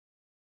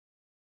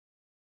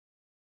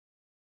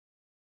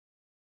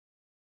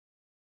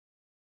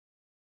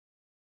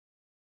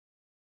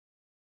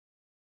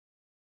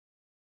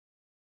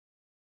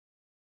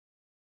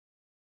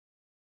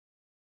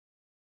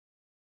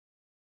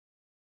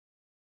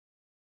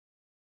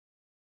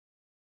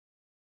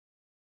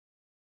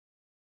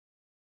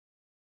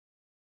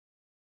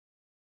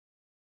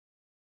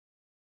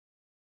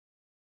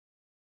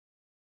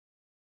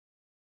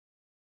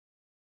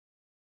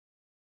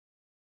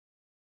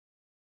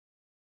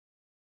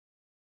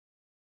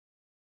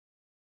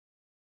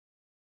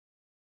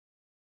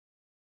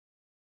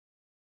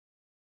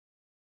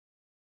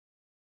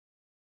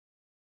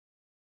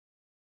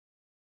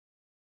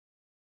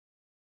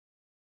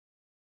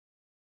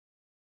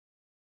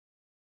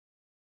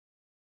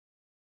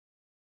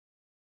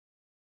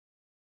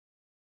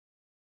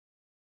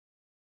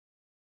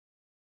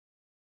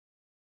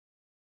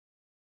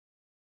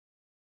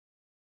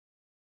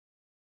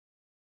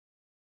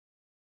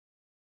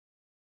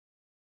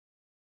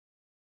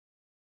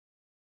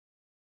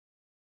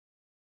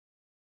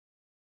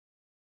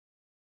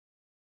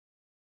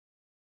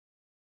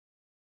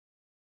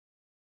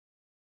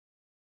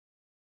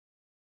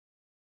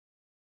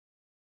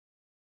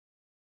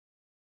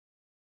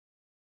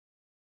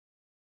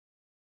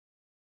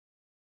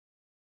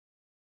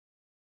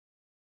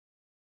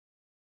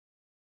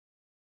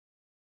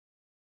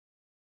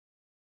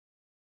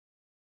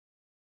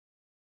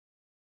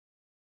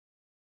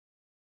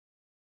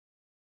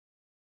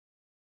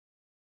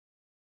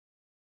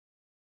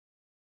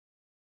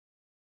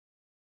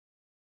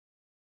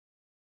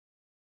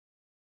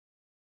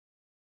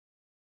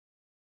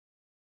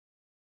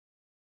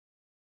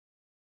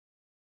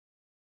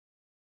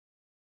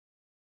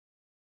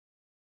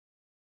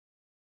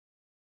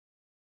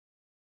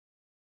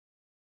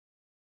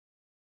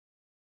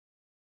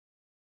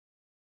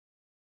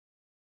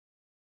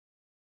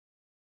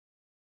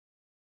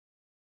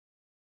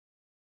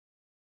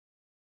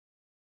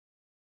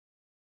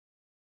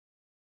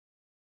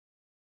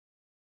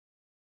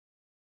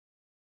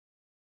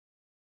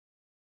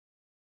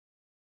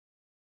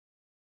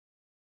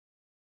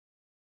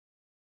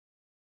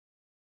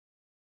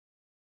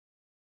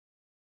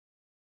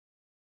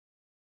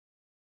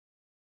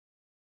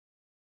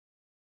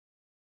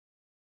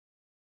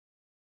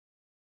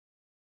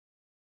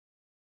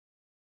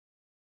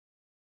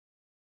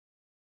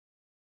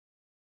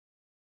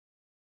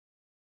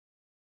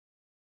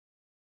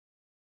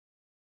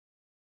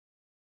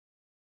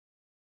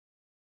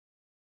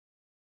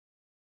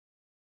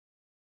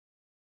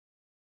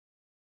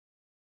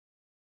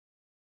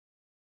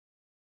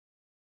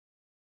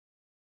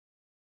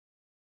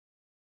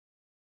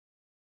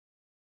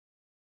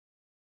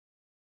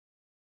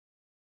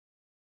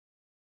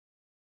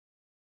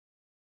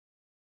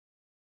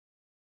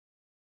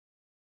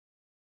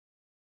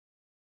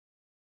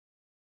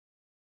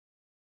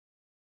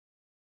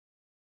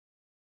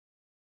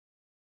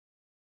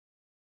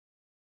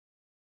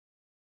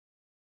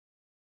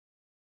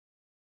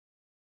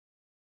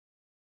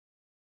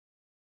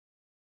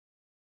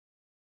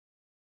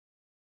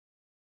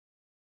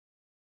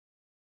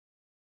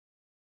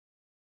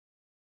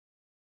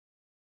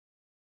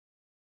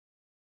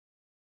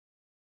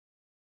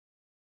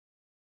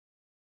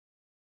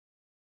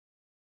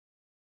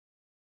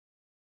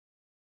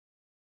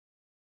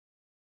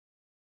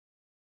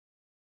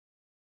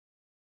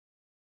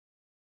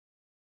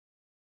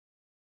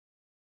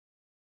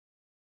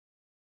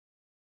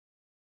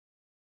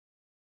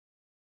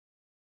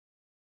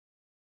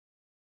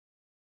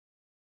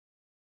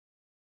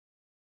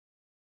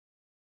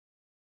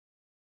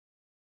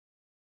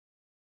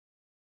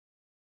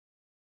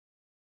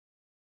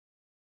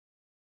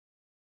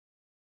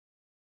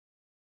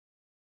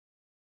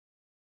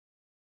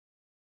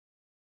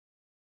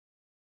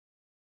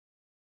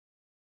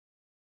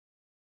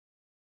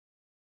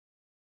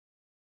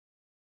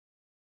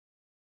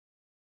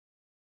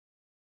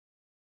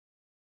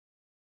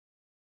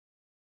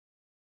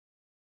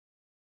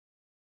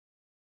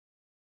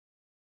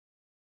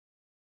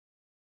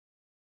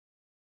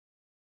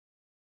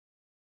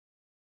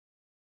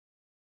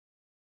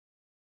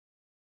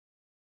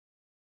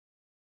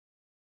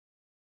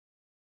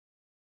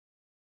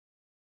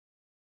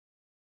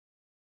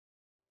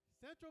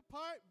Central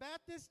Park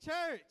Baptist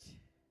Church.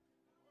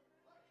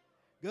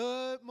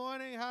 Good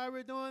morning. How are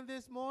we doing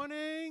this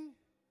morning?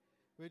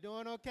 We're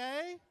doing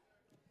okay?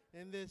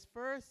 In this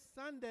first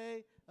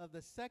Sunday of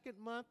the second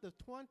month of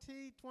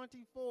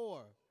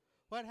 2024.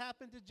 What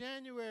happened to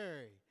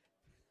January?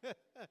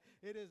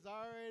 It is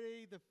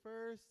already the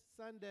first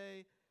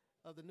Sunday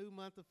of the new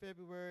month of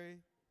February,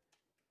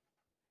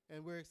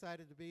 and we're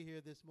excited to be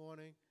here this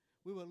morning.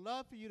 We would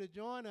love for you to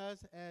join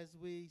us as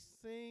we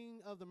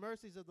sing of the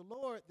mercies of the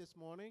Lord this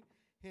morning.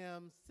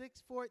 Hymn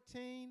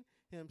 614,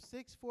 hymn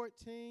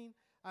 614,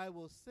 I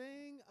will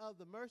sing of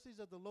the mercies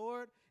of the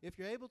Lord. If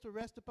you're able to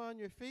rest upon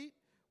your feet,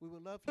 we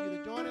would love for you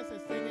to join us in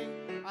singing,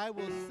 I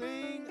will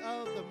sing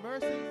of the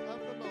mercies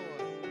of the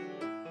Lord.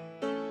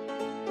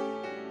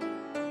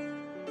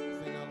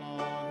 Sing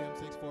along, hymn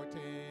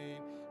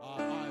 614,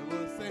 I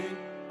will sing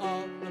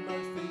of the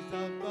mercies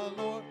of the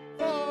Lord.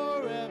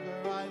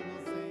 Forever I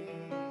will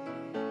sing,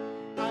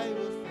 I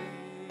will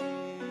sing,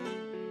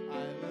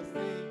 I will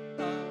sing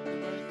of the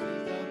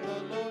mercies of the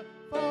Lord.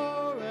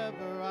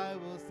 Forever I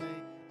will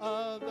sing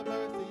of the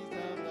mercies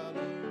of the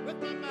Lord. With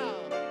my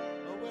mouth,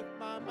 oh, with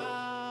my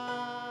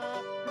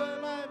mouth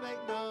will I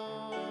make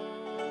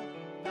known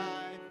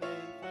thy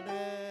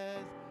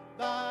faithfulness,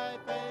 thy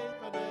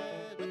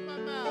faithfulness. With my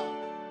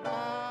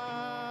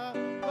mouth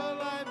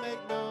will I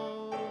make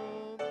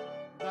known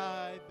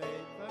thy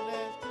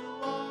faithfulness to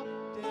all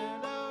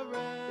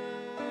generations.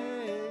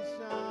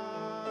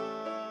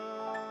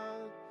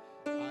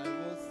 I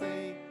will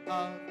sing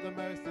of the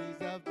mercies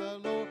of the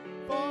Lord.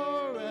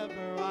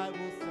 Forever I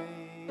will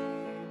sing.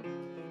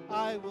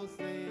 I will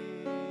sing.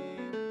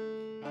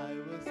 I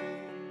will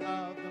sing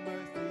of the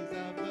mercies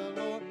of the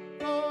Lord.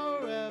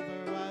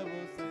 Forever I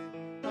will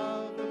sing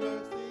of the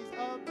mercies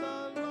of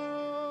the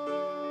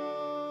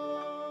Lord.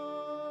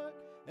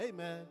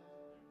 Amen.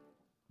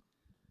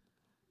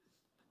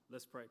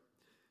 Let's pray.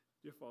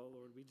 Dear Father,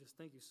 Lord, we just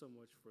thank you so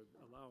much for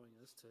allowing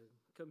us to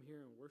come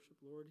here and worship,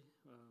 Lord,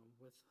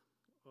 with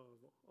all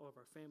of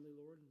our family,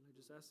 Lord. And I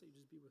just ask that you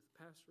just be with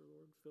Pastor,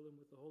 Lord, fill him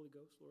with the Holy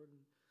Ghost, Lord,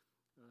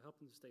 and help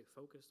him to stay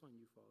focused on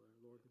you, Father.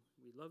 Lord,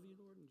 we love you,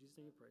 Lord. In Jesus'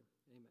 name we pray.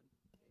 Amen.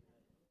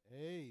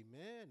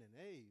 Amen and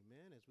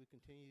amen. As we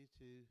continue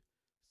to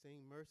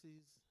sing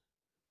mercies,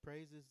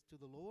 praises to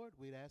the Lord,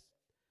 we'd ask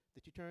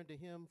that you turn to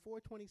hymn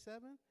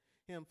 427,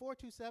 hymn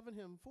 427,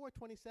 hymn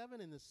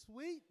 427 in the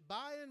Sweet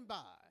By and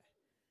By.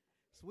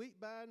 Sweet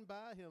By and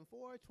By, hymn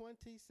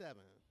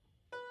 427.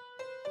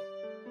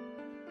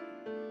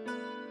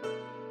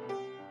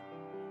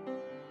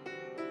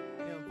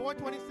 Hymn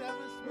 427,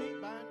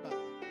 Sweet By and By.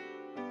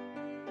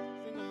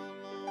 Sing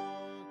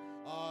along.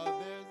 Oh,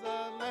 there's a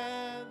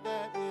land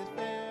that is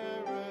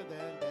fairer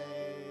than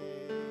day,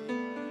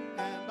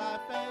 and by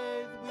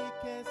faith we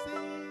can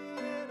see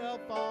it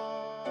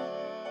afar,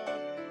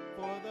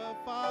 for the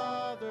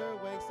Father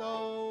wakes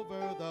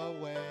over the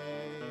way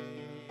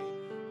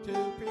to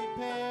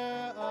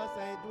prepare us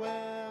a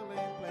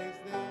dwelling place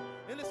there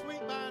in the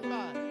sweet by and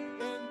by,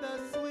 in the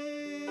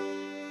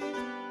sweet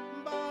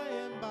by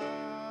and by.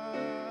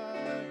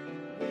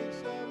 We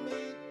shall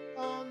meet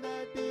on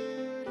that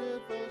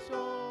beautiful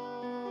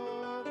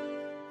shore,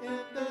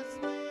 in the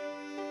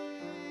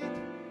sweet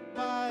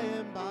by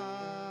and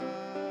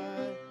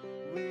by.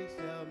 We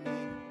shall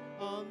meet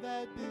on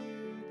that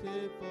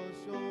beautiful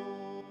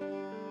shore.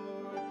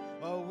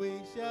 Oh, we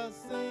shall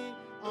sing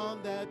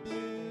on that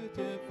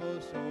beautiful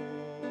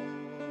shore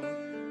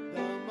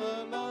the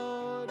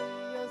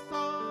melodious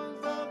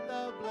songs of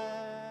the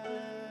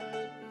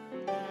blessed,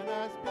 and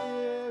our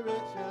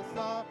spirit shall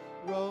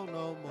sorrow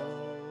no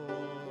more.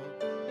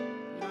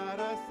 Not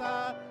a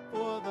sigh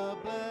for the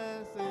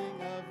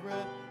blessing of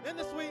rest in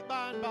the sweet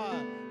by and by,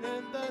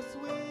 in the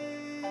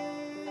sweet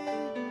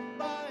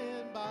by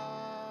and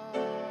by.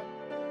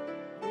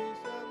 We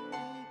shall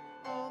meet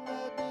on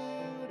that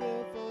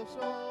beautiful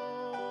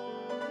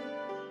shore,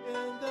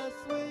 in the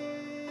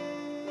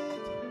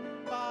sweet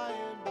by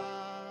and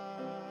by.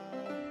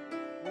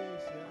 We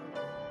shall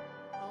meet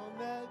on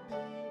that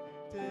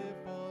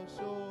beautiful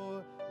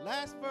shore.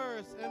 Last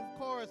verse and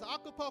chorus,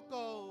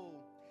 Acapulco.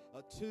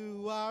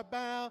 To our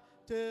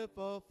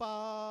bountiful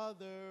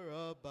Father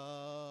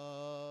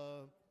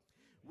above,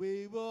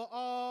 we will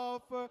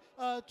offer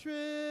a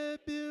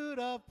tribute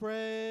of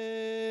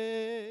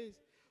praise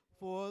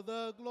for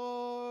the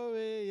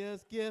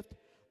glorious gift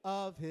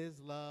of his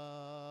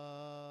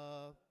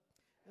love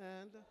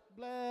and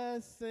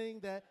blessing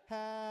that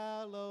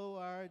hallow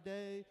our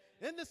day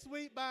in the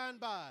sweet by and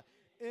by,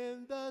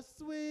 in the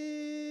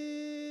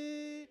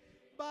sweet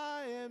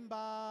by and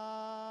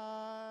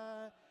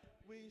by.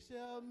 We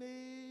shall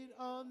meet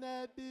on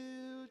that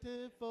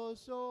beautiful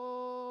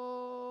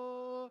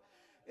shore,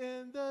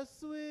 in the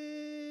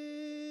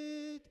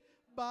sweet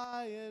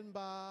by and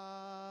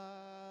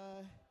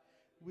by.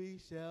 We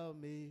shall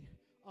meet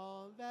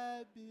on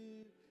that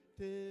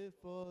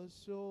beautiful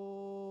shore.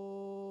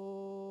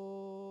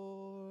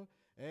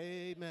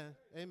 Amen.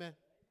 Amen.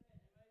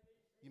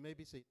 You may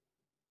be seated.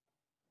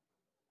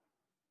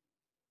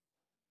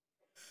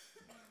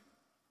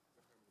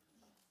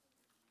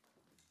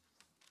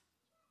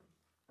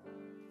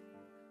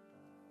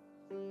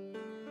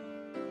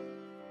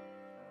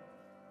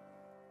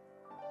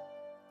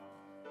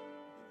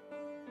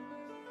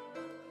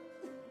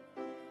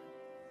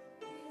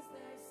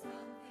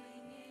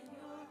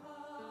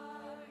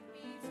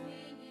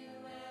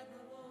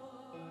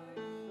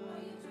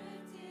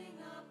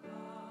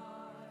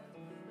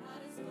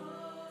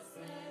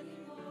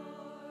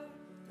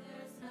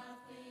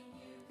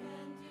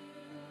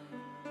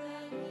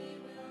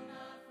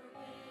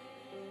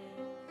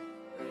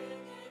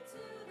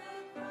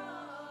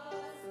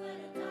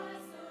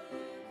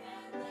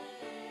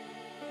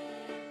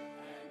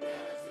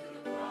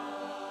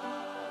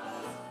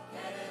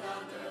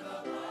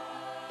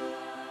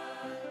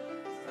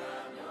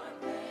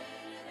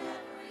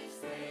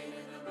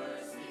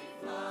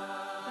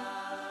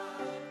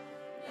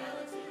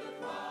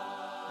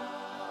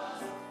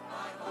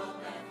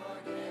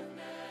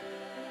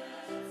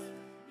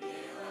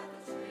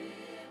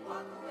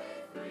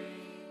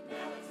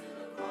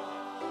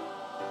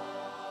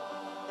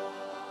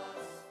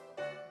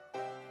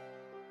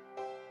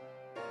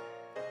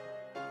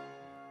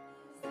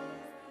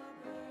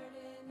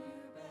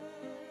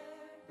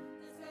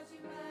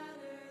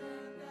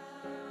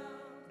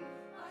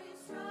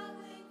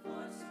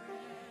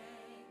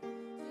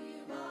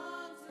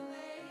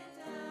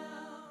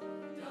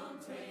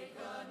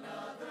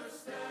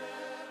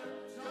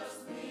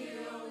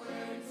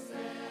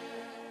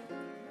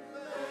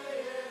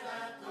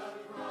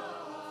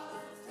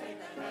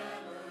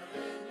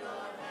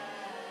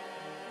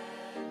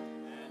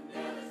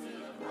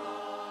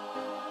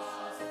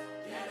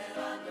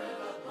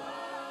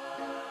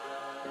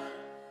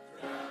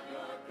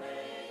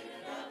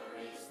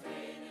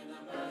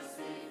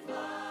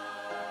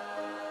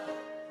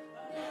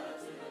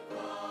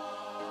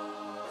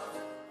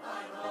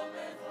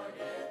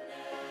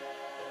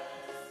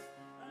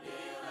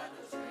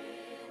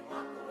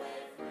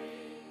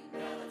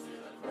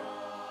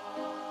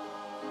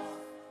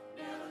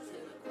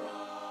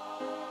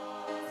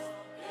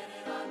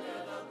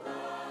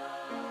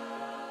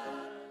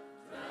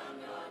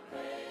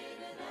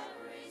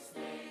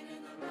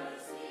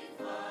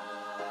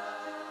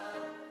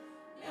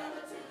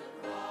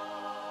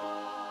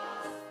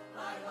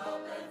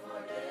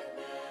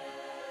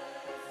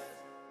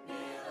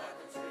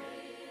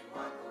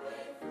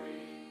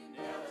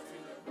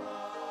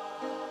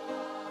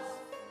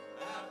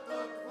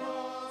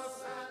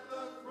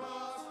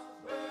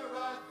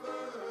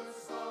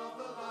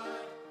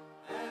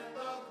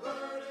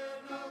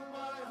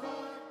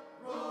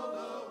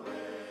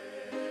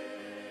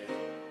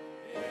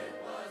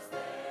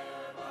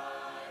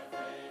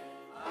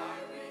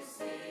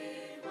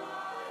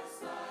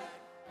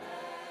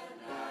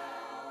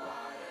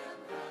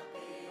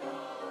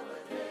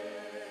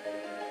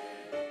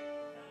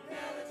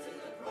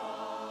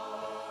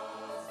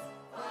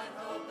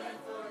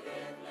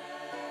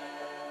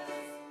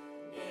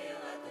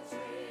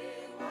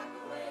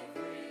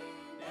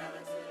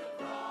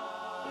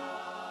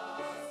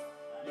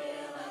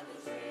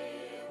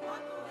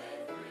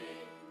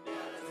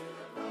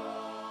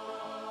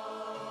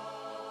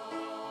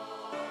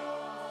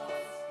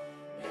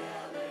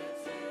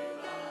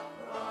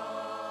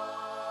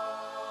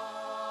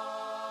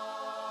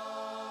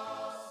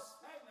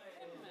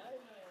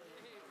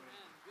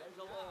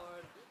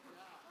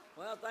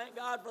 thank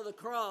God for the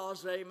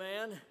cross,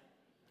 amen.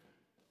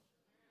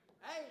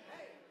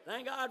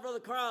 Thank God for the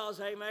cross,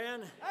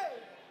 amen.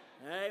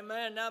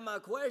 Amen. Now my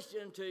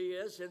question to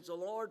you, since the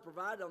Lord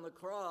provided on the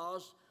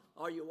cross,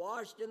 are you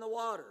washed in the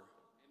water?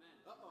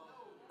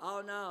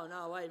 Oh, no,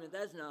 wait a minute.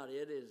 That's not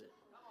it, is it?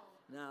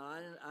 No,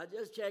 I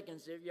just checking,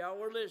 see if y'all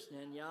were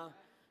listening. Y'all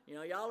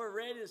are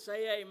ready to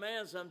say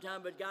amen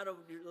sometime, but got to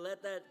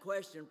let that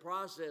question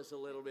process a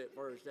little bit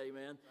first,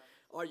 amen.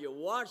 Are you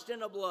washed in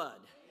the blood?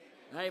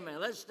 Amen.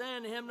 Let's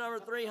stand to hymn number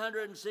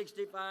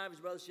 365 as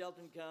Brother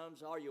Shelton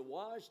comes. Are you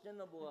washed in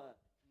the blood?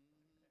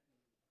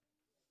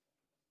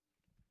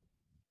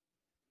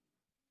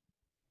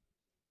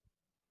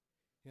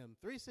 Hymn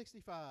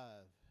 365.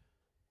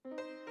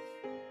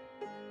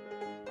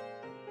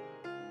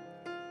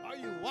 Are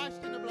you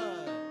washed in the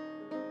blood?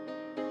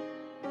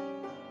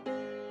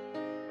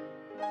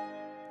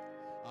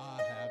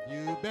 Have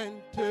you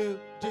been to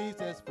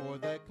Jesus for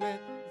the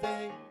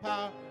cleansing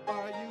power?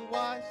 Are you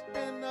washed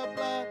in the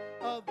blood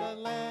of the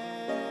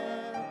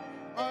Lamb?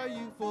 Are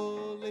you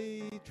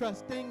fully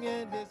trusting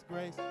in his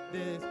grace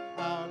this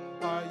hour?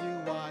 Are you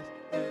washed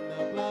in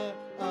the blood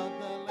of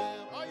the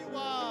Lamb? Are you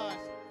washed?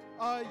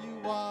 Are you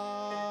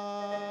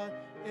washed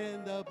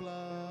in the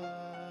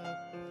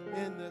blood,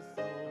 in the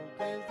soul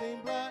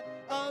cleansing blood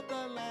of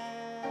the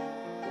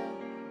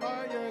Lamb?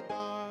 Are your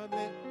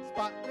garments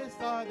spotless?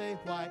 Are they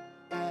white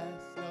as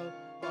snow?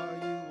 Are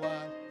you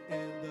washed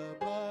in the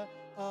blood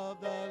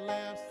of the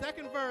Lamb?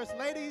 Second verse,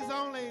 ladies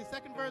only.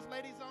 Second verse,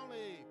 ladies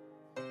only.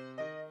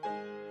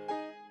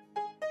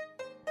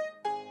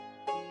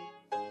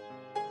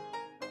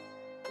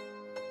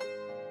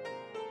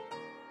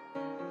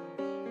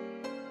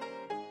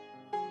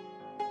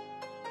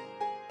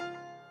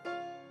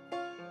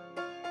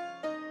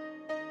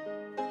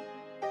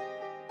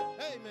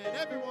 Amen.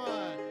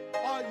 Everyone,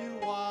 are you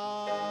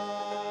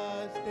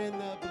washed in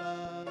the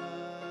blood,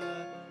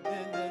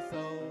 in the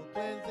soul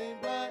cleansing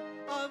blood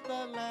of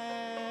the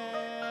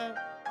Lamb?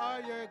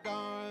 Are your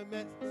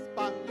garments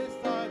spotless?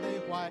 Are they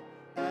white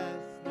as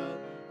snow?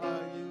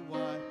 Are you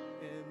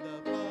washed in the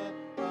blood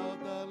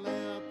of the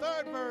Lamb?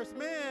 Third verse,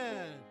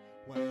 men.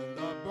 When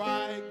the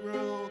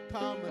bridegroom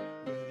cometh,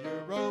 will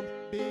your robes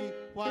be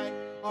white?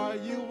 Are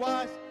you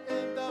washed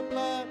in the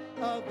blood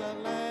of the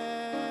Lamb?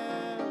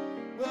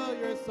 Will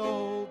your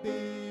soul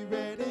be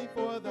ready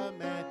for the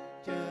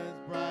mansions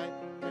bright?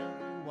 Are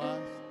you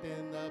washed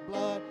in the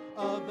blood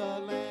of the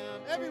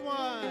Lamb?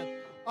 Everyone,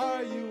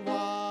 are you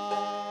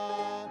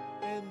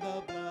washed in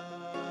the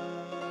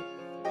blood,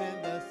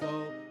 in the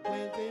soul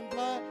cleansing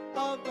blood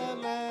of the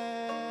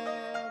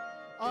Lamb?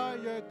 Are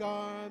your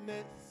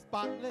garments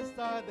spotless?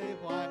 Are they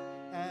white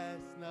as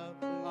snow?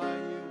 Are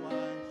you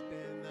washed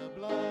in the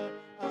blood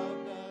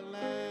of the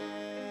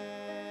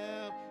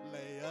Lamb?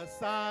 Lay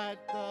aside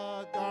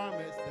the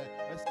garments that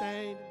are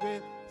stained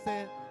with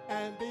sin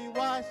and be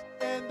washed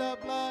in the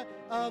blood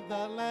of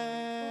the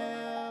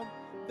Lamb.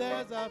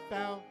 There's a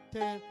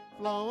fountain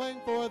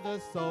flowing for the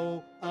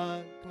soul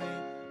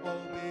unclean. Oh,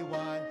 be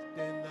washed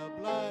in the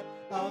blood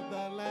of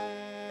the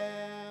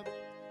Lamb.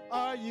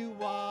 Are you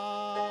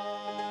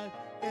washed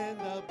in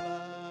the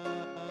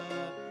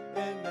blood,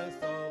 in the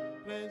soul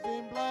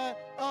cleansing blood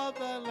of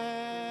the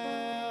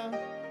Lamb?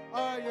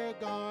 Are your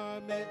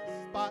garments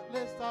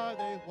spotless? Are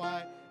they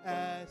white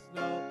as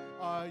snow?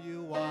 Are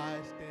you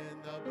washed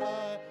in the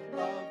blood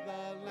of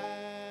the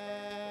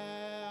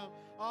Lamb?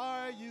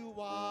 Are you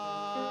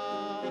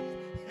washed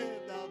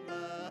in the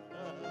blood,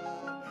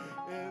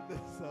 in the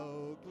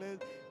soul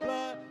cleansed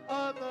blood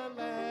of the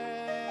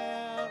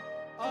Lamb?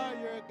 Are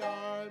your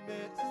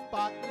garments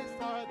spotless?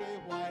 Are they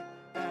white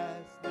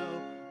as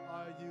snow?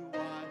 Are you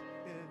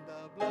washed in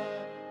the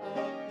blood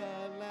of the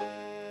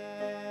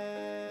Lamb?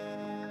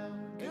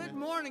 Good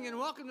morning and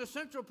welcome to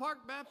Central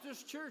Park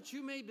Baptist Church.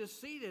 You may be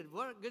seated.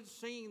 What a good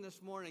singing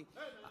this morning.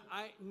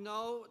 I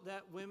know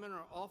that women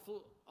are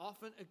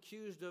often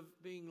accused of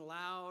being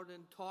loud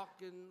and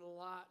talking a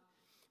lot,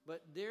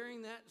 but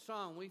during that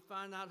song we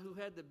find out who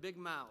had the big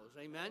mouths.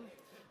 Amen?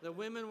 The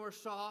women were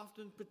soft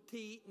and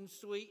petite and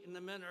sweet, and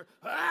the men are,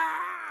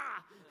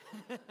 ah!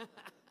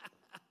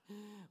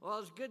 Well,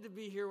 it's good to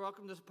be here.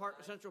 Welcome to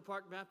Central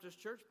Park Baptist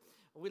Church.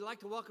 We'd like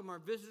to welcome our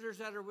visitors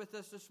that are with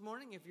us this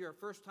morning. If you're a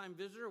first-time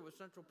visitor with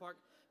Central Park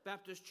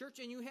Baptist Church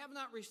and you have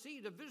not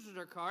received a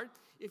visitor card,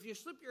 if you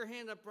slip your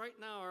hand up right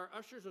now, our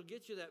ushers will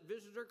get you that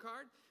visitor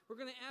card. We're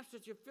going to ask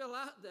that you fill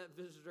out that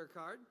visitor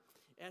card.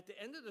 At the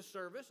end of the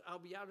service, I'll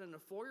be out in the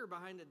foyer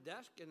behind the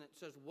desk, and it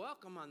says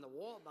 "Welcome" on the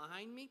wall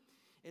behind me.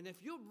 And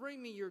if you'll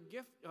bring me your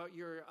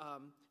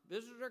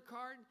visitor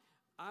card,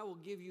 I will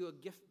give you a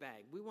gift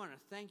bag. We want to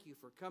thank you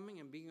for coming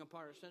and being a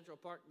part of Central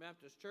Park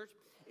Baptist Church.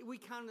 We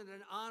count it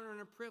an honor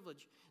and a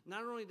privilege,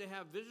 not only to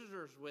have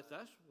visitors with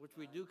us, which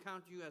we do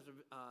count you as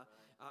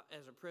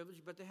a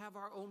privilege, but to have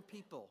our own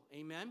people.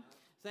 Amen.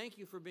 Thank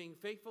you for being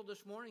faithful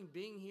this morning,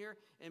 being here,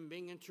 and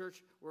being in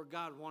church where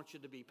God wants you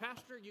to be.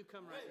 Pastor, you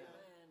come right now.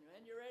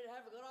 And you're ready to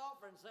have a good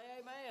offering. Say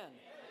amen.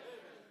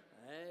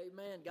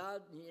 Amen.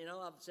 God,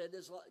 I've said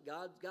this,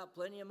 God's got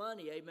plenty of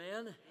money.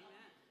 Amen.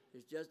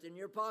 It's just in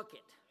your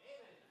pocket.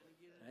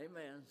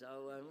 Amen.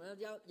 So, well,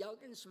 y'all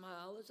can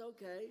smile. It's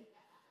okay.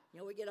 You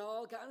know, we get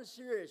all kind of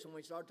serious when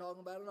we start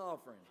talking about an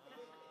offering.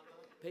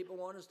 People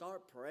want to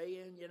start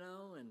praying,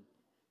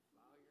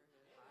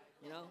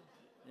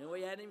 and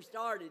we hadn't even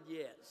started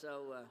yet.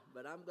 So,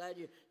 but I'm glad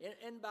you.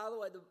 And by the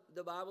way,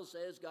 the Bible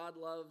says God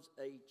loves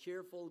a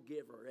cheerful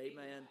giver.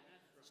 Amen.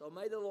 So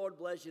may the Lord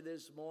bless you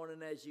this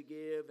morning as you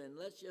give, and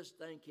let's just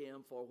thank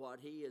Him for what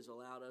He has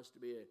allowed us to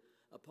be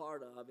a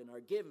part of in our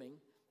giving.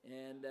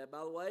 And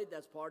by the way,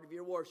 that's part of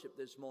your worship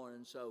this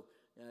morning. So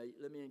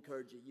let me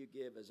encourage you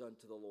give as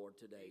unto the Lord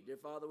today. Dear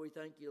Father, we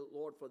thank you,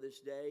 Lord, for this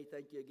day.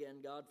 Thank you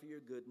again, God, for your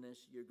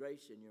goodness, your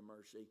grace, and your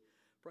mercy.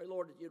 Pray,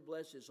 Lord, that you'd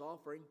bless this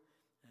offering.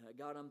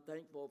 God, I'm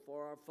thankful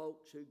for our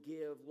folks who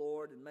give,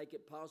 Lord, and make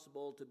it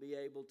possible to be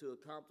able to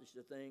accomplish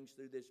the things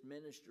through this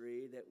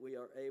ministry that we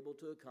are able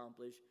to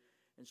accomplish.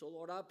 And so,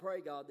 Lord, I pray,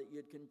 God, that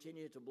you'd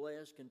continue to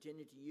bless,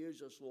 continue to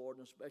use us, Lord,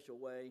 in a special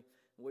way.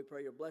 And we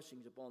pray your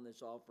blessings upon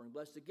this offering.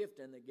 Bless the gift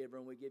and the giver,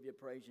 and we give you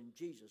praise in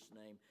Jesus'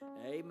 name.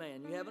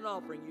 Amen. You have an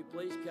offering. You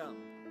please come.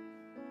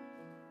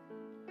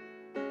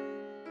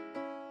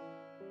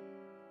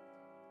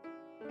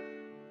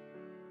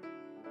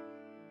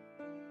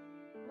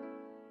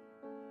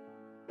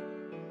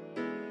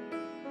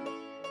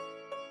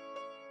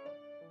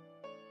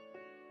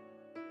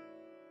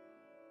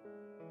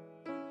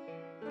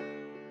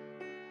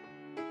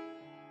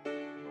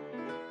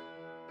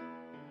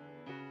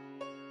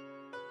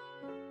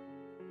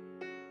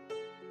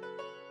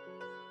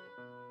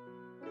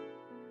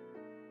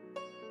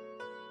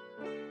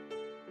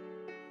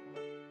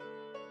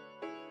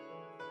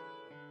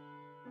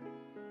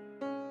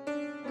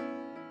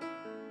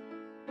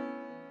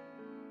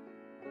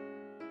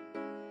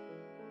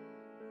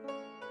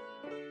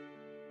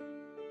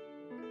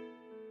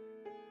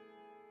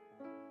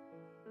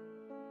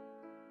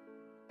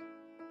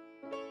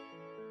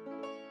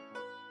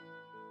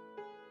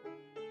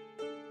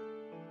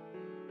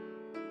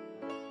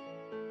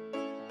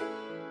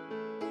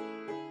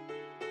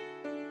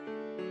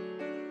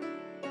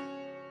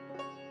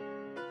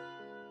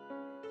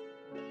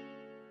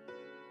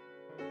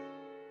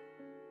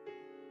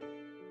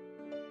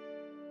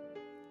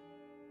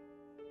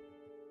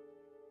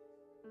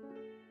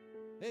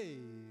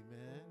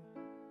 Amen.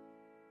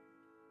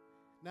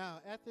 Now,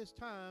 at this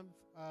time,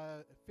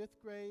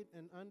 fifth grade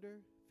and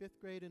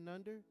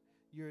under,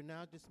 you're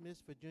now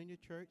dismissed for junior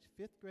church.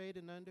 Fifth grade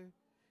and under.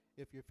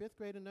 If you're fifth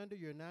grade and under,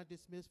 you're now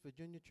dismissed for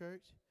junior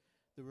church.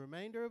 The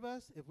remainder of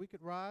us, if we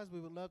could rise,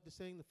 we would love to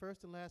sing the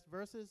first and last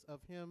verses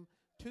of hymn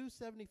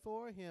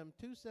 274, hymn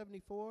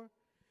 274.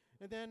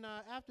 And then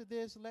after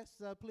this, let's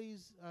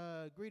please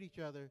greet each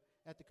other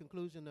at the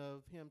conclusion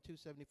of hymn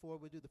 274.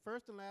 We'll do the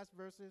first and last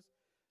verses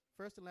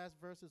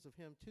of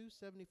hymn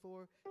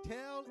 274.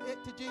 Tell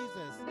it to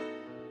Jesus.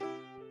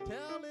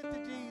 Tell it to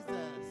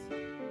Jesus.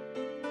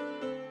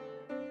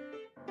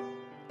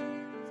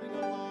 Sing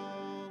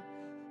along.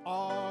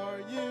 Are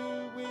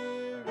you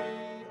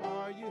weary?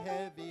 Are you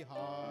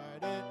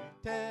heavy-hearted?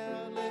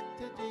 Tell it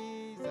to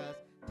Jesus.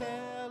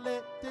 Tell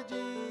it to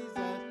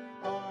Jesus.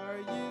 Are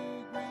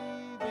you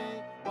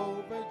grieving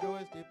over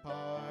joys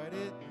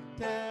departed?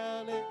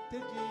 Tell it to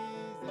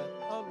Jesus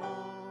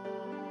alone.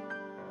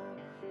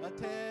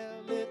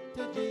 Tell it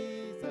to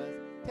Jesus.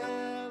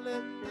 Tell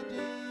it to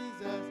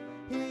Jesus.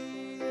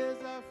 He is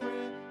a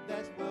friend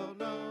that's well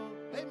known.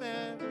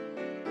 Amen.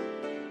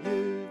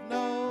 You've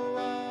no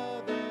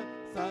other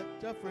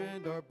such a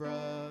friend or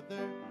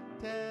brother.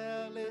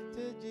 Tell it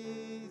to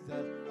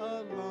Jesus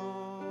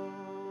alone.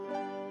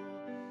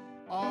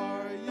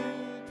 Are you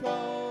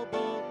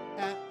troubled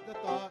at the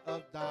thought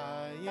of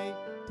dying?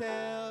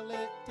 Tell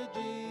it to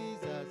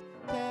Jesus.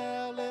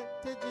 Tell it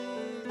to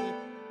Jesus.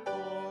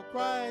 For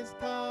Christ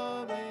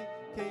coming,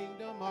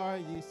 kingdom are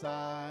ye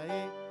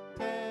sighing?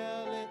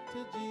 Tell it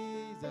to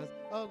Jesus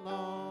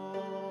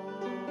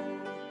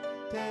alone.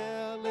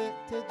 Tell it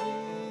to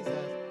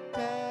Jesus.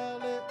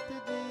 Tell it to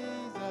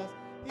Jesus.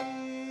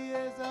 He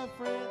is a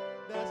friend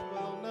that's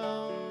well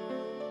known.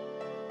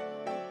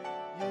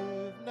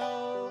 You've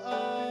no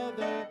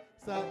other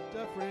such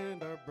a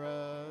friend or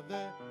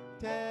brother.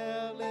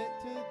 Tell it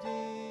to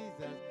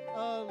Jesus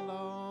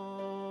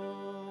alone.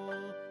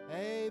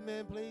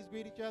 Amen. Please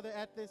greet each other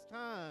at this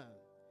time.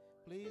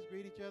 Please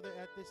greet each other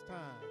at this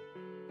time.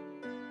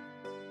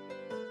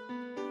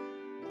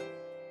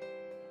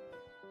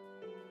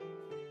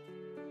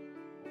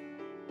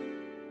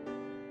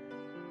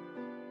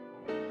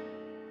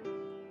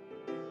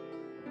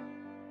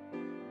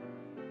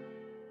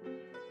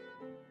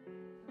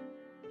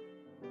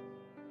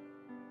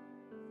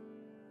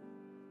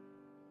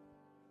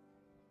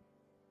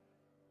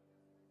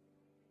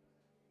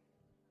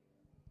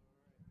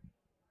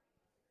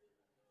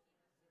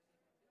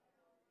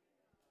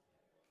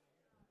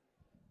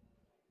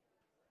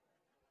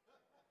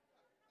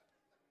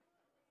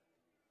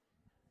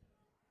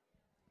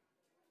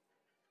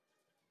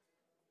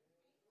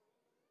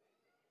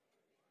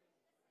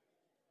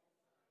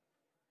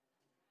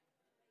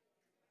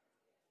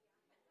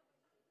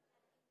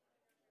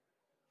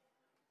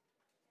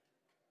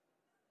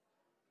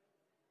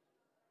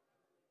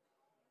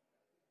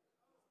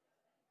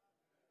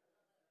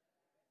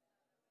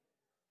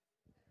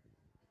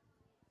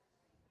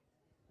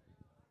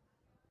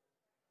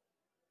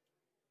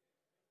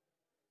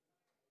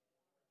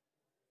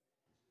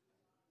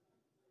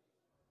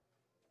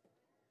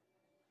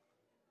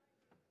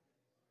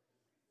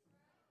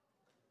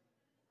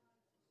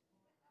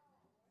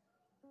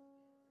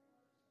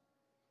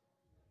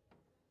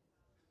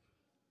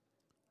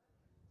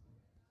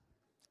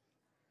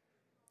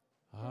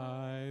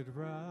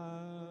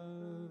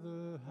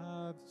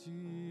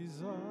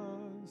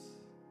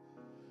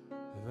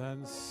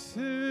 than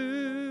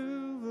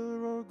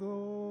silver or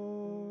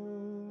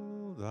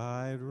gold.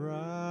 I'd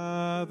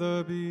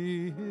rather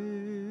be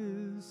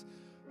his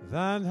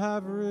than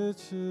have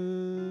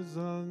riches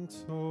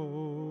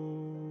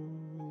untold.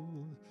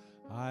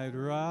 I'd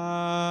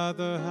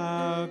rather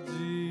have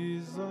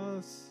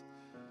Jesus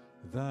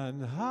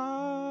than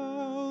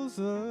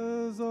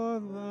houses or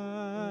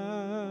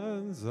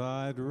lands.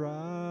 I'd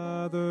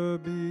rather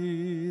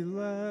be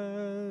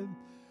led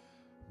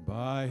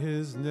by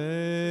his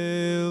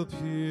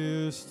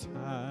nail-pierced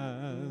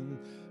hand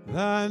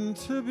than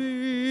to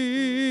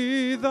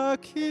be the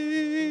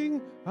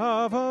king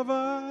of a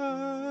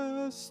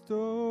vast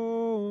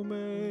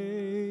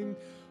domain,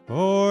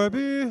 or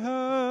be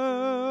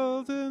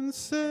held in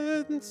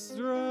sin's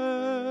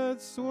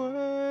dread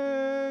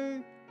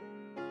sway.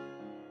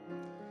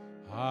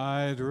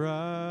 I'd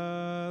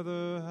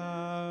rather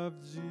have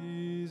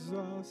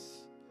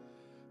Jesus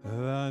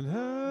than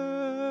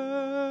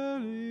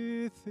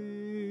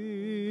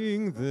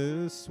anything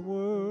this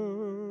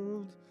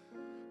world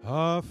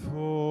affords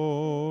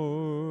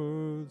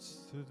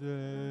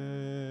today.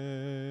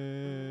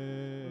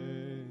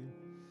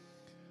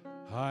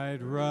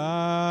 I'd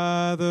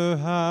rather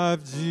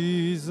have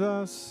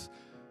Jesus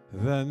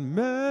than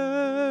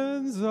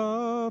men's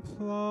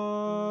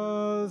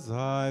applause.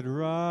 I'd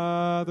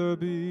rather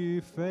be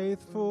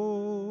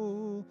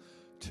faithful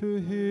to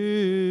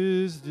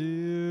his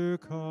dear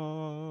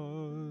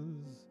cause.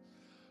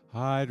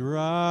 I'd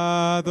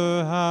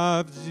rather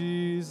have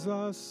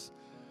Jesus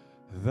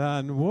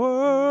than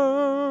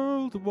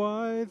worldwide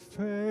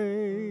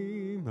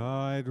fame.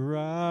 I'd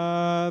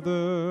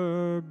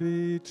rather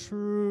be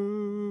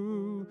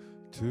true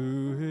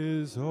to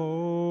his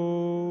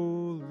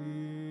holy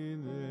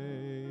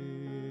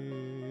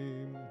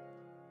name.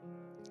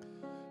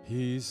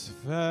 He's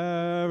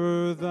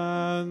fairer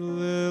than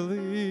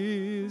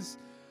lilies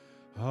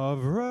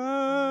of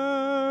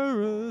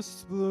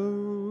rarest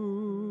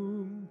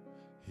bloom.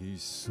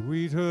 He's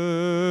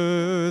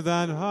sweeter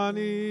than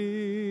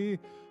honey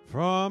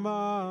from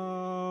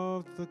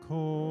out the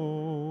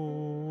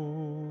comb.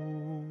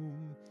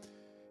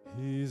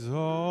 He's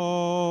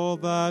all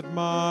that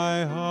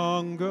my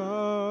hungering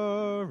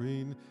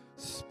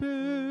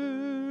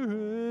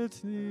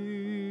spirit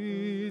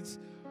needs.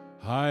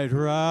 I'd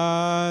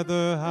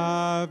rather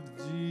have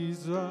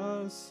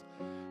Jesus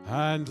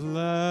and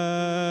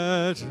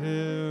let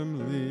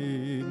him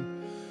lead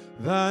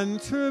than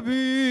to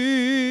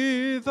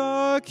be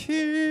the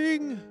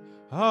king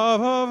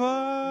of a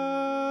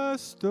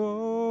vast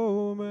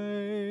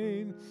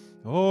domain,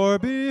 or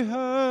be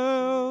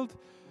held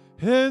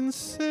in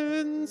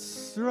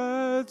sin's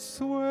dread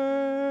sway.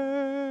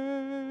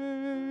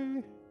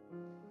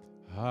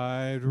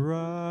 I'd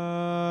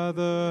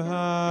rather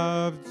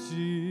have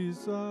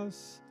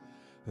Jesus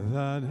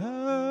than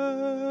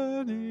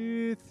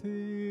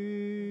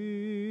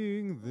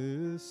anything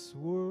this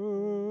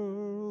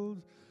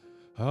world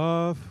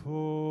affords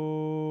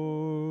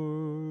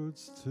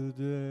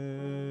today.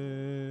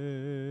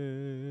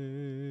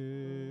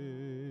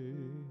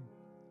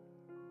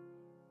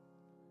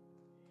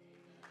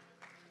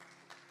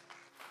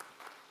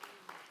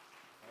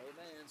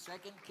 Amen. 2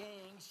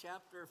 Kings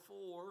chapter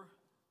 4.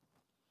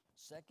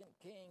 2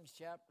 Kings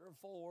chapter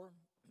 4.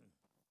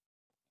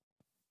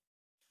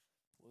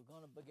 We're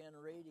going to begin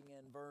reading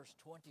in verse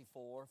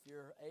 24. If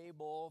you're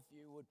able, if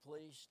you would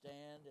please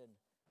stand in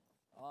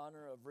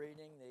honor of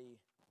reading the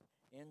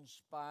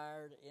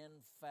inspired,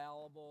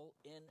 infallible,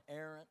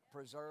 inerrant,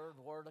 preserved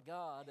Word of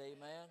God.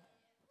 Amen.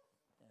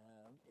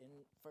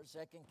 For 2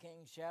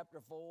 Kings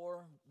chapter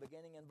 4,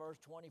 beginning in verse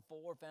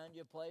 24, found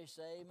you a place,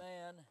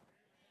 amen.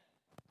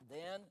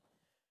 Then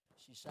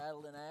she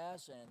saddled an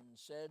ass and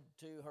said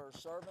to her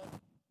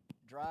servant,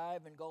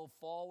 drive and go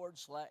forward,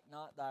 slack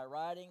not thy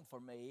riding for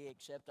me,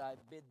 except I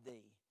bid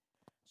thee.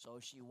 So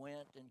she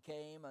went and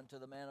came unto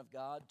the man of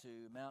God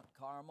to Mount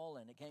Carmel,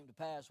 and it came to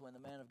pass when the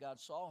man of God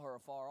saw her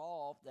afar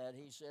off that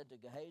he said to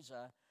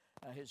Gehazi,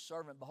 his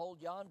servant,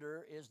 behold,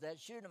 yonder is that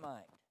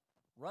Shunammite.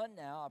 Run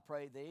now, I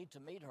pray thee,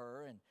 to meet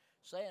her, and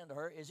say unto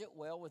her, is it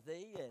well with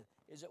thee?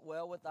 Is it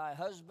well with thy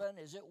husband?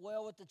 Is it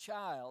well with the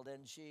child?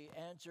 And she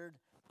answered,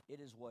 it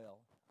is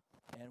well.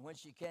 And when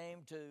she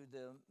came to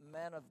the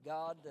man of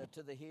God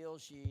to the hill,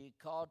 she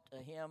caught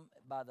him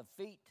by the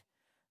feet.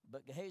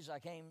 But Gehazi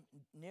came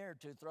near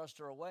to thrust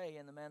her away,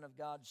 and the man of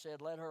God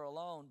said, let her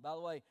alone. By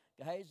the way,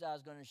 Gehazi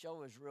is going to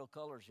show his real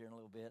colors here in a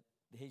little bit.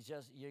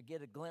 You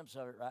get a glimpse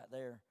of it right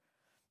there.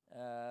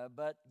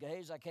 But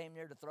Gehazi came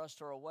near to thrust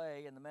her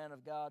away, and the man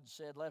of God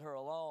said, let her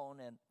alone,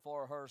 and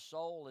for her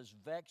soul is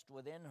vexed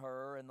within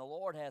her, and the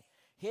Lord hath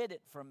hid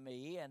it from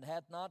me, and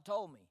hath not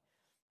told me.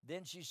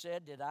 Then she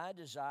said, did I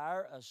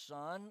desire a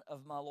son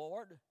of my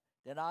Lord?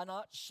 Did I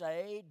not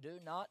say, do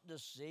not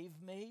deceive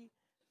me?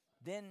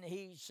 Then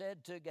he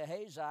said to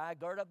Gehazi,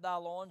 gird up thy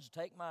loins,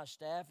 take my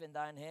staff in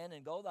thine hand,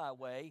 and go thy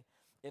way.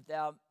 If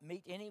thou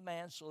meet any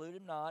man, salute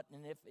him not,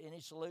 and if any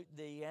salute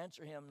thee,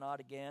 answer him not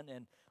again,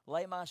 and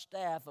lay my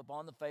staff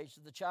upon the face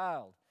of the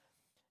child.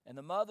 And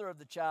the mother of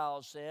the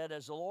child said,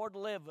 As the Lord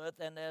liveth,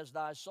 and as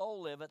thy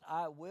soul liveth,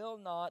 I will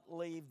not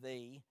leave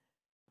thee.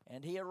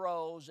 And he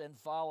arose and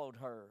followed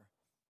her.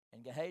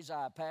 And Gehazi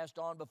passed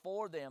on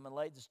before them, and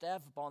laid the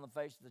staff upon the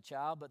face of the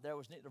child, but there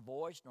was neither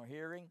voice nor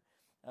hearing.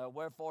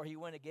 Wherefore he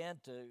went again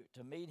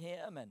to meet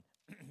him, and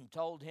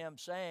told him,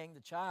 saying,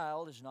 The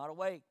child is not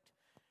awaked.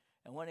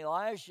 And when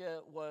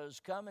Elisha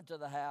was coming to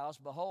the house,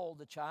 behold,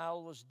 the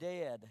child was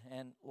dead,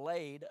 and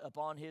laid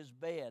upon his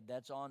bed.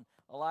 That's on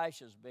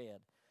Elisha's bed.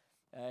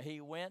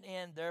 He went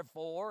in,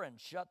 therefore, and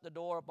shut the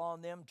door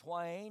upon them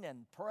twain,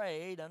 and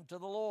prayed unto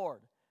the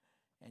Lord.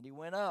 And he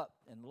went up,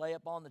 and lay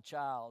upon the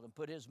child, and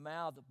put his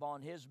mouth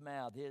upon his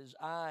mouth, his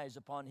eyes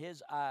upon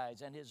his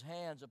eyes, and his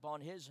hands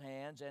upon his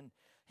hands. And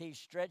he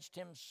stretched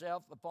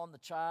himself upon the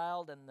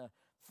child, and the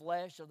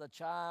flesh of the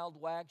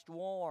child waxed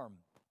warm.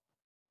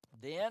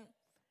 Then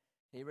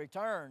he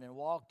returned, and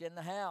walked in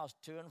the house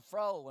to and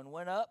fro, and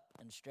went up,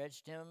 and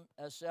stretched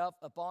himself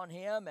upon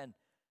him, and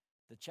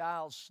the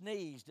child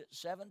sneezed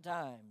 7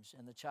 times,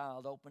 and the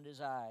child opened his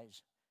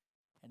eyes.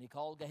 And he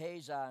called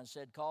Gehazi and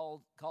said,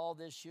 Call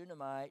this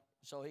Shunammite.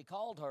 So he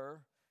called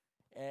her,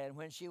 and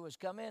when she was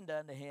come in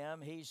unto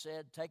him, he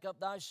said, Take up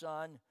thy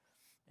son.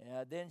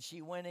 Then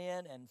she went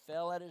in and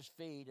fell at his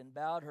feet, and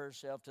bowed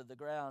herself to the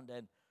ground,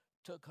 and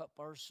took up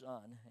her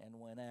son, and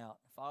went out.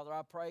 Father,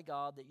 I pray,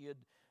 God, that you'd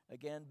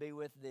again be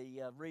with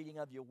the reading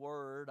of your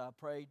word. I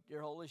pray,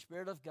 dear Holy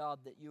Spirit of God,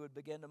 that you would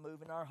begin to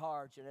move in our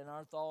hearts and in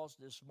our thoughts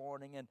this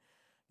morning. And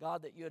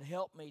God, that you'd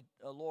help me,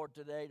 Lord,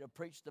 today to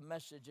preach the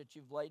message that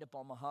you've laid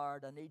upon my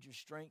heart. I need your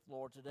strength,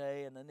 Lord,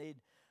 today, and I need,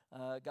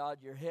 God,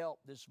 your help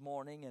this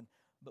morning.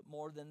 But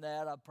more than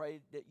that, I pray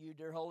that you,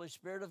 dear Holy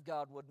Spirit of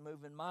God, would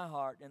move in my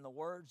heart, and the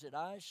words that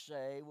I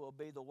say will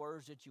be the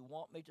words that you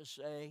want me to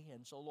say.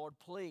 And so, Lord,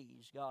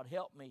 please, God,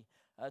 help me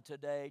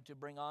today to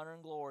bring honor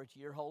and glory to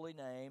your holy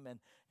name. And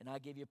I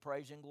give you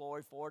praise and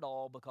glory for it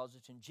all, because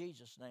it's in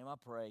Jesus' name I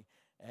pray.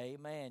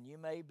 Amen. You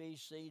may be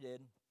seated.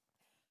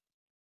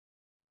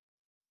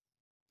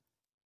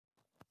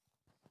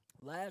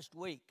 Last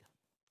week,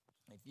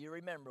 if you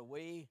remember,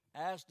 we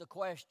asked the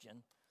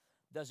question,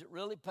 does it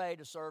really pay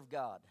to serve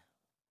God?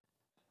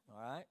 All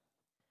right?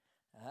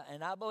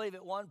 And I believe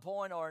at one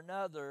point or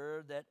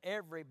another that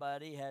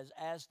everybody has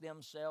asked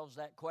themselves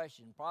that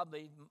question.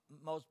 Probably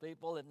most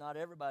people, if not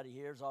everybody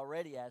here, has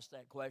already asked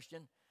that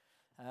question.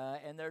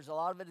 And there's a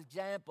lot of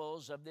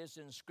examples of this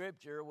in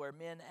Scripture where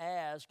men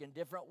ask in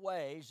different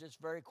ways this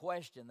very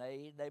question.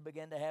 They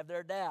begin to have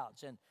their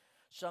doubts, and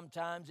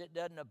sometimes it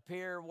doesn't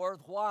appear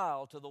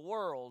worthwhile to the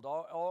world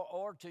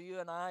or to you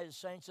and I as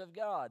saints of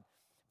God.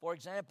 For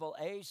example,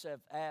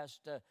 Asaph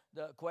asked the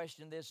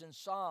question this in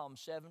Psalm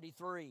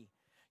 73.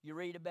 You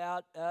read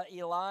about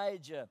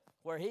Elijah,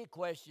 where he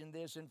questioned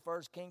this in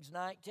 1 Kings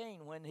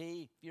 19, when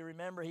if you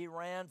remember, he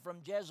ran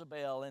from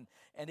Jezebel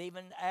and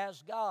even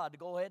asked God to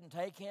go ahead and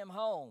take him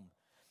home.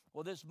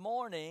 Well, this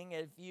morning,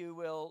 if you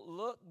will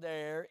look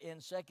there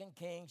in 2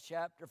 Kings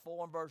chapter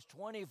 4 and verse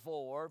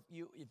 24,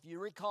 if you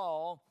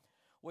recall,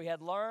 we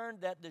had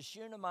learned that the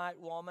Shunammite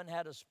woman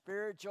had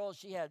spiritual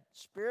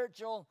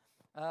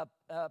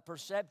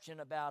perception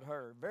about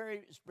her,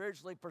 very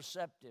spiritually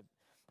perceptive.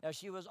 Now,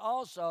 she was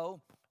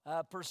also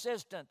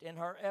persistent in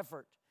her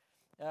effort.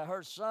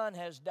 Her son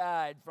has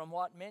died from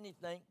what many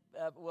think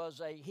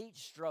was a heat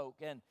stroke.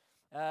 And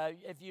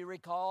if you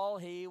recall,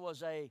 he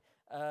was a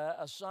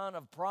son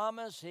of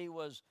promise. He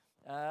was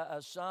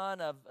a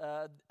son of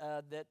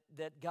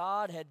that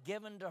God had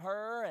given to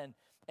her.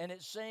 And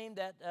it seemed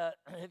that,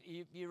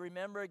 if you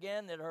remember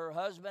again, that her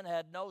husband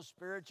had no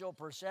spiritual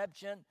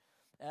perception.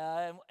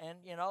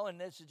 And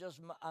this is just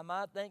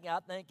my thinking. I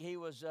think he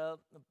was a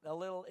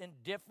little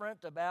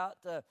indifferent about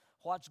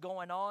what's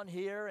going on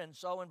here. And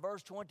so in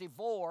verse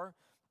 24,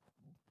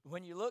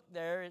 when you look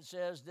there, it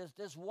says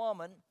this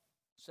woman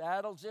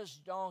saddles this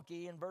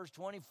donkey in verse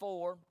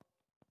 24.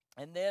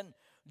 And then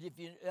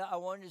I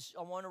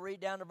want to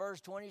read down to verse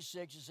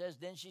 26. It says,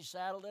 Then she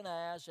saddled an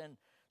ass and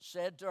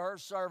said to her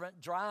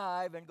servant,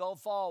 Drive and go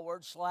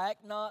forward, slack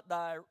not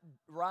thy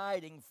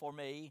riding for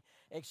me,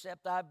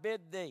 except I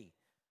bid thee.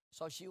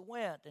 So she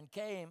went and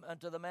came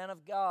unto the man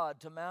of God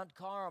to Mount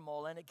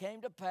Carmel. And it came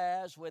to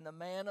pass, when the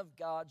man of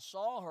God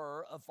saw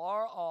her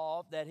afar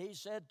off, that he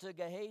said to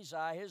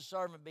Gehazi his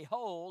servant,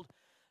 Behold,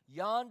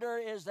 yonder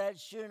is that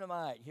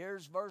Shunammite.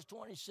 Here's verse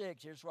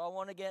 26. Here's where I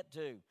want to get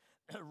to.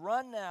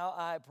 Run now,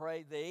 I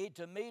pray thee,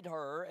 to meet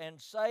her, and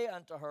say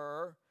unto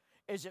her,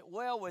 Is it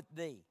well with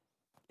thee?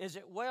 Is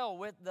it well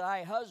with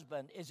thy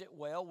husband? Is it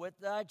well with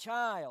thy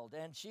child?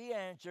 And she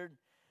answered,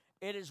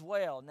 It is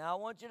well. Now, I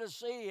want you to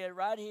see it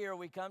right here.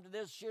 We come to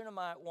this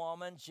Shunammite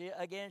woman.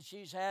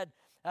 She's had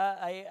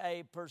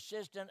a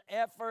persistent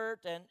effort,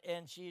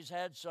 and she's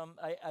had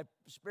a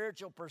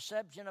spiritual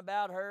perception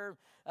about her.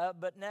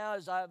 But now,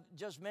 as I've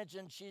just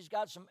mentioned, she's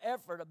got some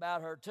effort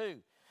about her too.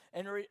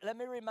 And let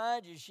me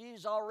remind you,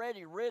 she's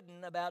already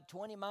ridden about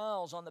 20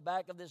 miles on the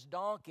back of this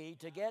donkey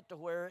to get to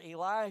where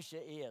Elisha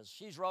is.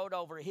 She's rode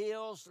over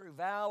hills, through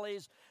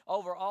valleys,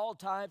 over all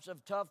types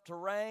of tough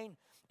terrain.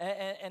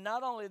 And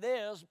not only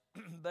this,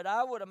 but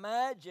I would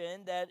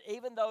imagine that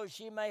even though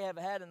she may have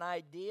had an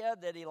idea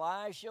that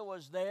Elisha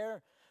was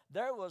there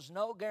was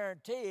no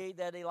guarantee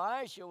that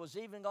Elisha was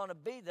even going to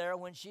be there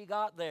when she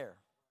got there.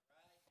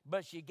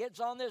 But she gets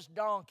on this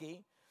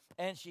donkey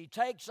and she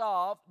takes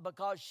off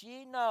because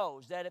she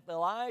knows that if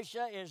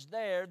Elisha is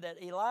there, that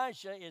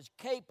Elisha is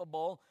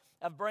capable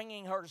of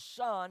bringing her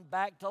son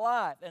back to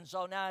life. And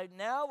so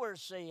now we're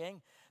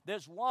seeing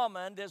this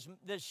woman,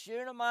 this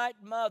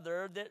Shunammite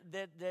mother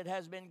that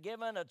has been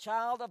given a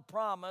child of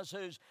promise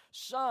whose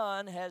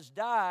son has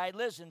died.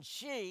 Listen,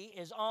 she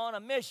is on a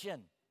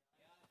mission.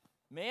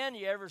 Men,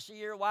 you ever see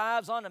your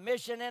wives on a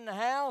mission in the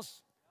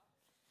house?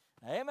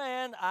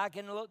 Amen. I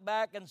can look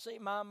back and see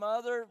my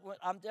mother.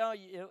 I'm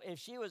telling you, if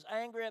she was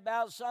angry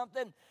about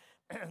something,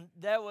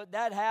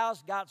 that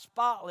house got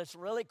spotless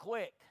really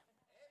quick.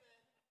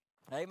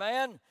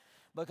 Amen.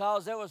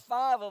 Because there was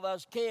 5 of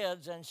us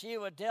kids, and she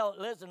would tell,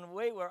 listen,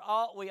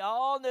 we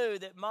all knew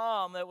that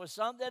Mom, there was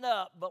something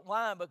up. But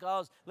why?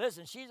 Because,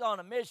 listen, she's on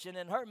a mission,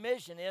 and her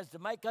mission is to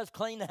make us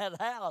clean that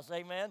house.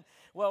 Amen.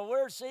 Well,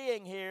 we're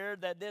seeing here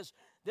that this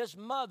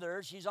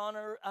mother, she's on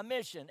a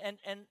mission. And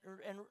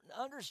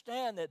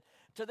understand that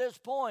to this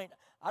point,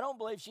 I don't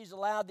believe she's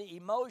allowed the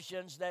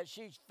emotions that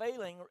she's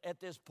feeling at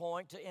this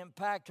point to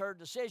impact her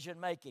decision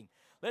making.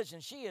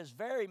 Listen, she is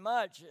very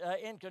much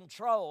in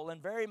control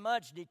and very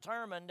much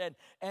determined.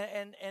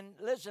 And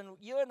listen,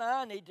 you and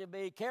I need to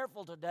be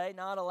careful today,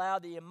 not allow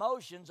the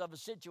emotions of a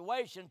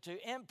situation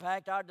to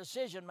impact our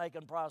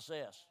decision-making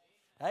process.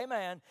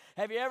 Amen.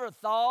 Have you ever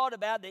thought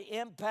about the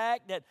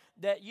impact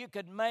that you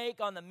could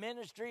make on the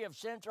ministry of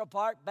Central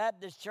Park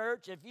Baptist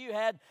Church if you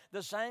had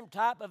the same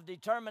type of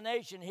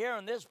determination here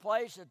in this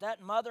place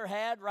that mother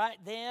had right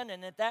then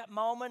and at that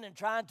moment in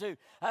trying to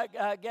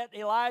get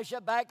Elisha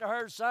back to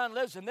her son?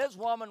 Listen, this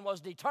woman was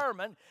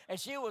determined, and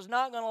she was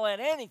not going to let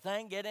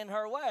anything get in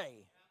her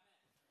way.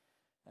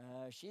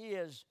 She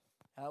is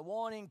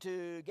wanting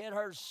to get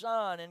her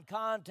son in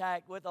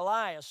contact with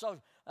Elisha.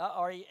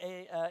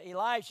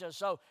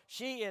 So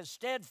she is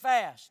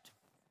steadfast,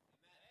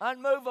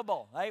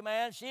 unmovable.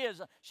 Amen. She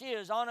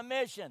is on a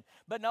mission.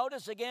 But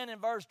notice again in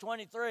verse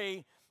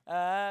 23,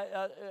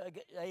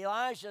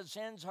 Elisha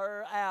sends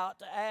her out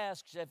to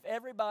ask if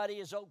everybody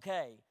is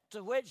okay,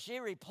 to which she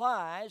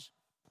replies,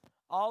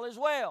 all is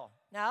well.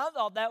 Now, I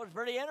thought that was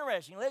pretty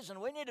interesting.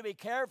 Listen, we need to be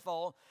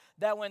careful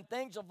that when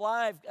things of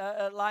life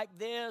like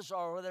this,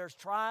 or there's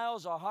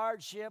trials or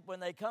hardship,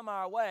 when they come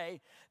our way,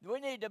 we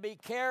need to be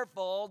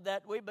careful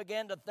that we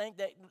begin to think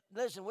that,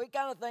 listen, we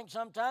kind of think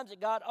sometimes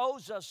that God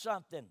owes us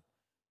something.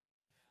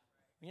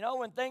 You know,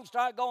 when things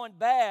start going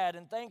bad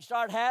and things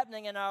start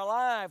happening in our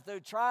life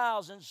through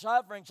trials and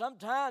suffering,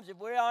 sometimes if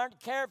we aren't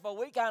careful,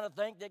 we kind of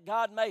think that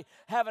God may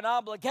have an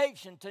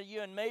obligation to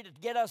you and me to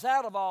get us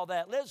out of all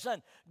that.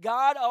 Listen,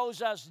 God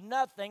owes us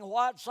nothing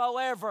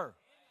whatsoever.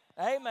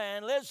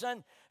 Amen.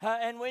 Listen,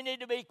 and we need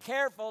to be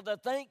careful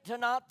to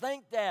not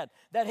think that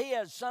He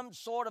has some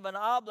sort of an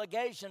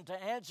obligation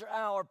to answer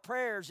our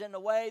prayers in the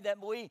way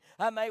that we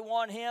may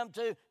want Him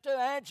to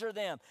answer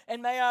them.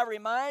 And may I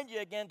remind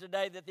you again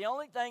today that the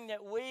only thing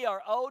that we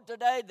are owed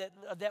today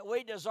that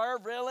we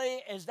deserve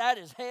really is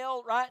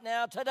hell right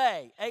now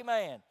today.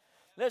 Amen.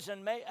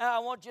 Listen, I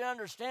want you to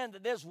understand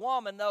that this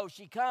woman, though,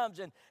 she comes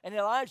and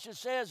Elisha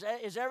says,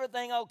 is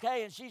everything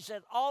okay? And she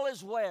said, all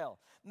is well.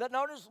 But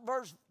notice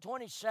verse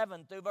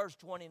 27 through verse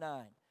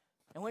 29.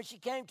 And when she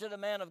came to the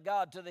man of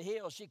God, to the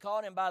hill, she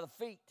caught him by the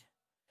feet.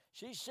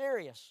 She's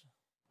serious.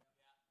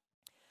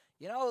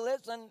 You know,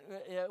 listen,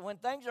 when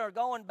things are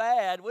going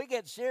bad, we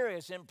get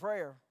serious in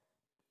prayer.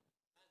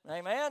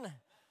 Amen?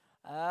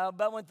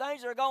 But when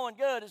things are going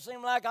good, it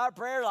seems like our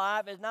prayer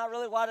life is not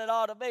really what it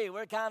ought to be.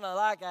 We're kind of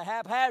like a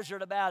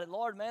haphazard about it.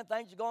 Lord, man,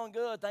 things are going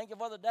good. Thank you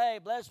for the day.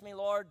 Bless me,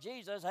 Lord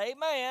Jesus.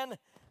 Amen.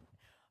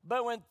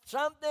 But when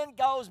something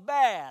goes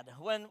bad,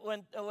 when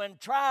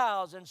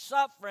trials and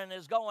suffering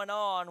is going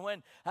on,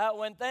 when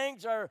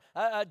things are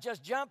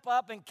just jump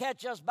up and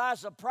catch us by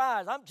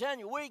surprise, I'm telling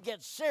you, we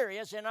get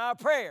serious in our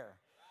prayer.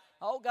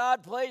 Oh,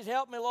 God, please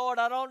help me, Lord.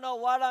 I don't know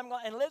what I'm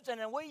going to. And listen,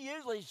 and we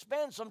usually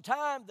spend some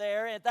time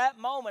there at that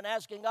moment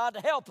asking God to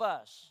help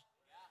us.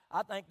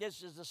 I think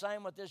this is the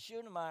same with this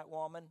Shunammite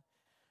woman.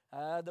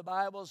 The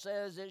Bible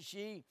says that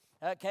she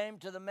came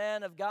to the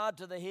man of God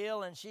to the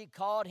hill, and she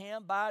caught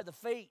him by the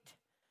feet.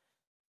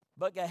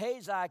 But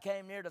Gehazi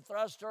came near to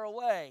thrust her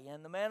away,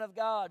 and the man of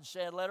God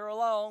said, let her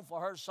alone, for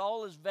her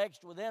soul is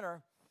vexed within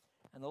her,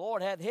 and the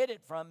Lord hath hid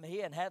it from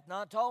me, and hath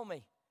not told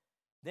me.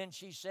 Then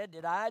she said,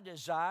 did I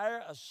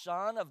desire a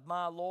son of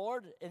my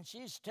Lord? And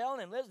she's telling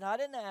him, listen, I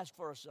didn't ask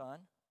for a son.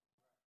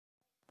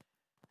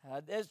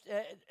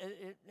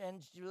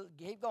 And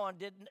keep going,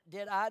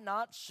 did I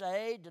not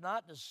say, do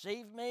not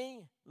deceive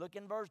me? Look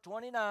in verse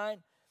 29.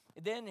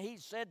 Then he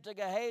said to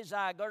Gehazi,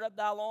 gird up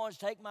thy loins,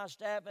 take my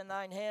staff in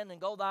thine hand, and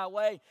go thy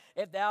way.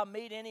 If thou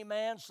meet any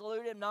man,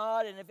 salute him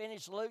not, and if any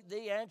salute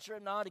thee, answer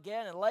him not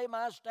again, and lay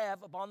my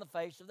staff upon the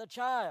face of the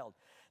child.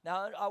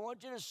 Now, I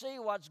want you to see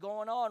what's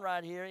going on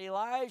right here.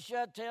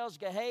 Elisha tells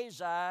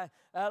Gehazi,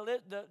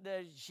 Elisha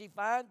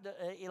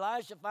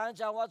finds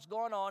out what's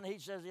going on. He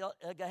says,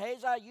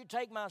 Gehazi, you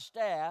take my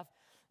staff,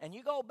 and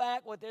you go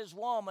back with this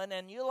woman,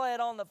 and you lay it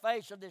on the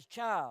face of this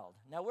child.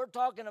 Now, we're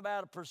talking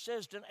about a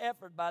persistent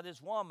effort by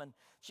this woman.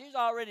 She's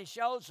already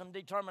showed some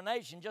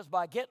determination just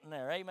by getting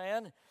there,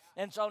 amen?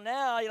 And so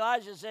now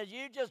Elijah says,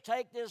 you just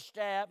take this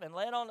staff and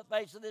lay it on the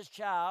face of this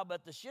child,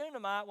 but the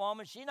Shunammite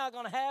woman, she's not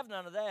going to have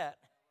none of that.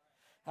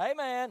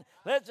 Amen.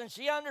 Listen,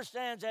 she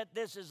understands that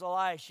this is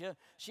Elisha.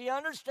 She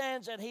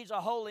understands that he's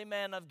a holy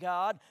man of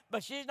God,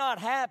 but she's not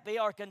happy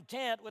or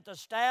content with the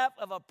staff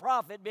of a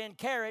prophet being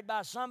carried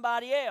by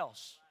somebody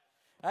else.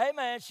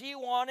 Amen. She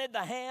wanted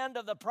the hand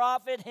of the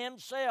prophet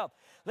himself.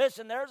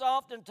 Listen, there's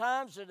often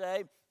times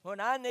today when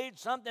I need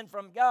something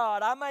from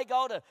God. I may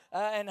go to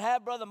and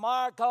have Brother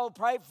Marco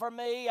pray for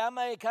me. I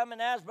may come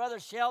and ask Brother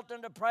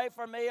Shelton to pray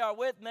for me or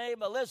with me.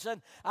 But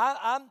listen,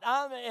 I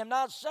am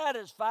not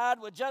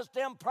satisfied with just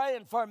them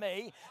praying for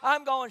me.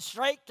 I'm going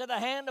straight to the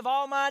hand of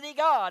Almighty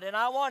God, and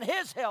I want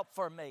His help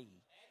for me. Amen.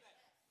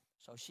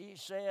 So she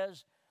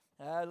says,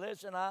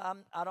 listen, I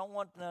don't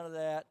want none of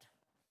that.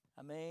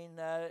 I mean,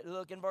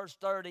 look in verse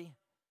 30.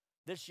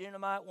 This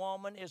Shunammite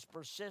woman is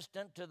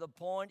persistent to the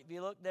point. If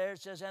you look there,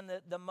 it says, and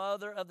the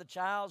mother of the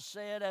child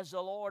said, as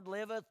the Lord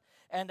liveth,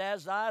 and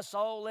as thy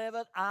soul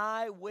liveth,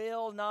 I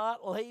will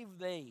not leave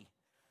thee.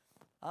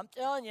 I'm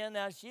telling you,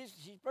 now she's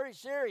pretty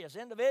serious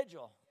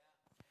individual.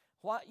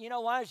 Why, you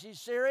know why she's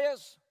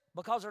serious?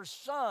 Because her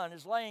son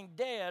is laying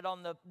dead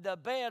on the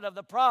bed of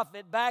the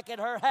prophet back at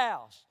her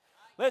house.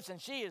 Listen,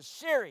 she is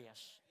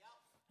serious.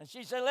 And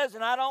she said,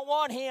 listen, I don't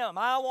want him.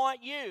 I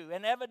want you.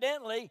 And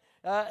evidently,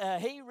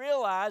 Elisha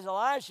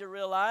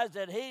realized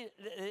that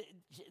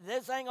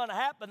this ain't going to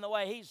happen the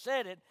way he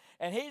said it.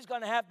 And he's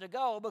going to have to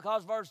go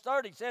because verse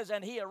 30 says,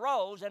 and he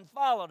arose and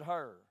followed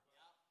her.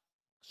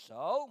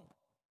 So,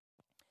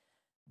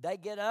 they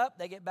get up,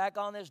 they get back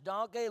on this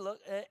donkey,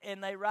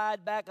 and they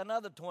ride back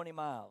another 20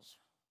 miles.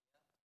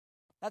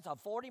 That's a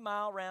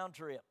 40-mile round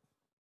trip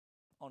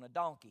on a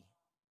donkey.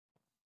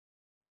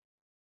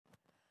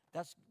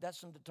 That's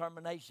some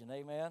determination,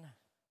 amen.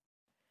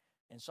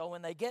 And so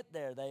when they get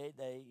there,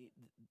 they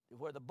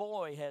where the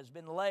boy has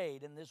been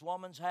laid in this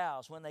woman's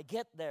house, when they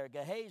get there,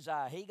 Gehazi,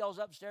 he goes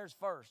upstairs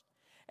first,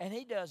 and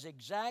he does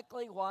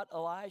exactly what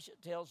Elisha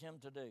tells him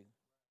to do.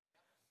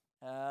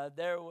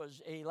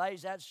 He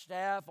lays that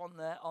staff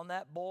on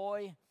that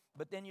boy,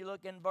 but then you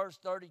look in verse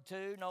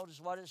 32.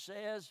 Notice what it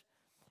says.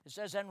 It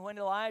says, and when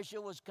Elisha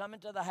was coming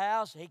to the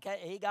house,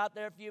 he got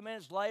there a few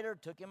minutes later.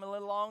 Took him a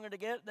little longer to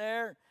get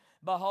there.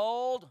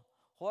 Behold,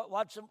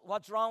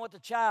 what's wrong with the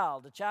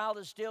child? The child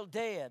is still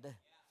dead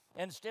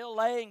and still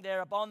laying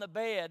there upon the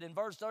bed. In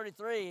verse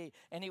 33,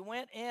 and he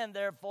went in,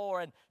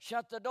 therefore, and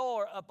shut the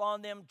door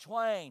upon them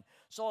twain.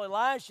 So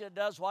Elisha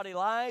does what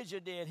Elijah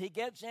did. He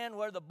gets in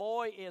where the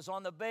boy is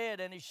on the bed,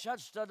 and he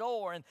shuts the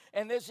door.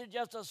 And this is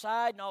just a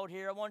side note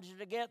here. I want you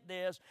to get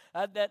this.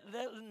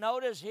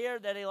 Notice here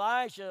that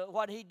Elisha,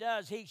 what he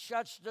does, he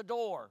shuts the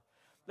door.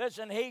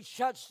 Listen, he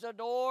shuts the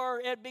door.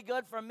 It'd be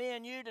good for me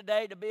and you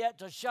today to be able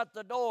to shut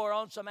the door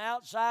on some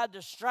outside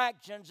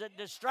distractions that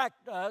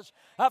distract us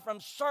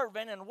from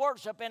serving and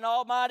worshiping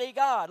Almighty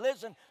God.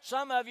 Listen,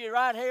 some of you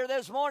right here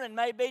this morning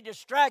may be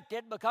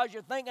distracted because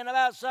you're thinking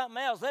about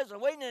something else. Listen,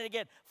 we need to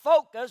get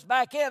focused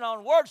back in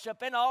on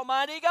worshiping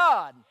Almighty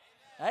God.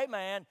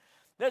 Amen.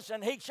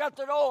 Listen, he shut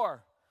the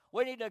door.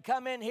 We need to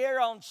come in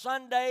here on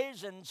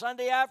Sundays and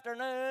Sunday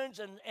afternoons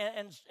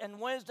and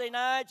Wednesday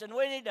nights, and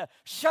we need to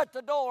shut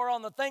the door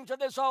on the things of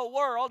this old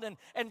world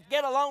and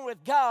get along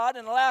with God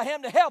and allow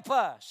Him to help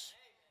us.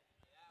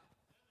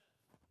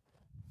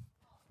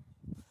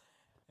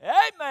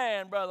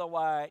 Amen, Brother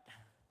White.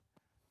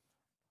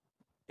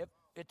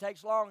 It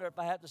takes longer if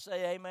I have to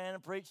say amen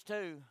and preach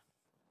too.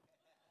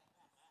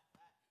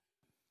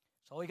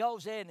 So he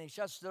goes in and he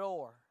shuts the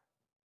door.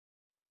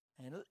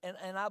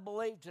 And I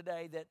believe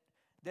today that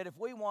if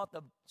we want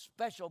the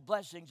special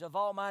blessings of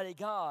Almighty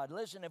God,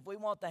 listen, if we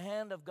want the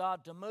hand of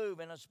God to move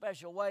in a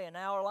special way in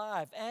our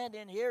life and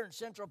in here in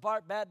Central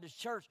Park Baptist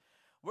Church,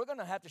 we're going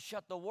to have to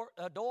shut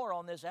the door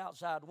on this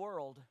outside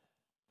world.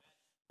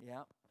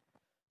 Yeah.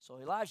 So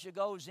Elisha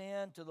goes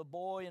in to the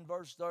boy in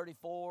verse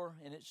 34,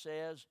 and it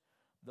says,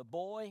 the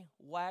boy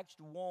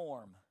waxed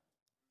warm.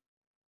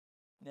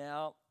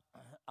 Now,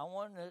 I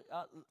want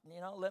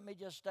to, let me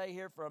just stay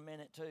here for a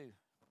minute too.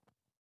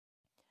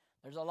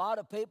 There's a lot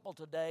of people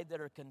today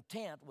that are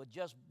content with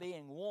just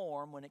being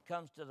warm when it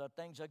comes to the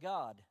things of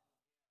God.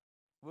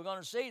 We're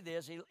going to see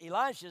this.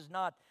 Elisha's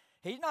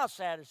he's not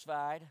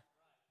satisfied.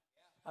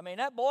 I mean,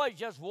 that boy's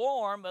just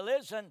warm, but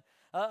listen,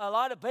 a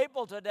lot of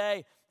people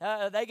today,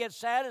 they get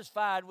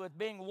satisfied with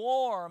being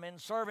warm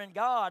and serving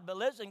God. But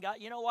listen, God,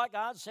 you know what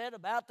God said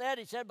about that?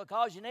 He said,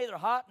 because you're neither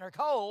hot nor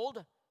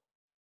cold.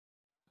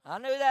 I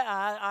knew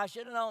that. I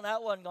should have known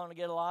that wasn't going to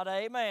get a lot of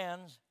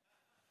amens.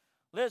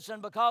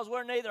 Listen, because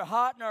we're neither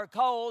hot nor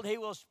cold, He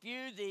will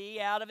spew thee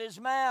out of His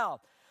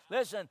mouth.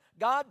 Listen,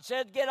 God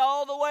said get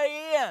all the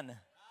way in.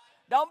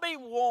 Don't be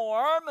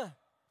warm.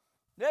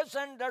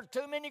 Listen, there's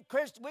too many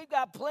Christians. We've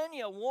got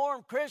plenty of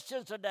warm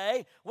Christians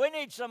today. We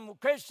need some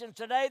Christians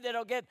today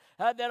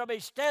that'll be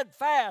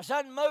steadfast,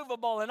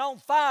 unmovable, and on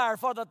fire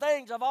for the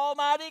things of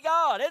Almighty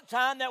God. It's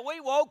time that we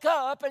woke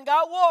up and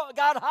got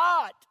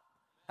hot.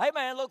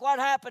 Amen. Look what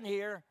happened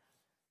here.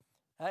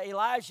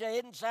 Elisha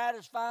isn't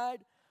satisfied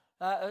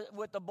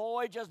with the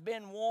boy just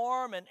being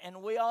warm,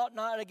 and we ought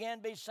not again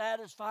be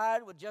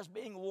satisfied with just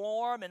being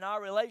warm in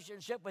our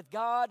relationship with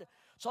God.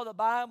 So the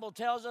Bible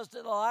tells us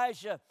that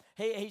Elisha,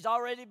 he's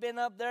already been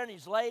up there and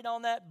he's laid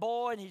on that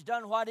boy and he's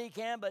done what he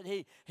can, but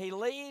he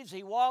leaves,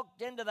 he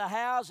walked into the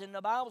house, and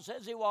the Bible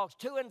says he walks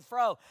to and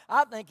fro.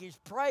 I think he's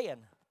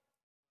praying.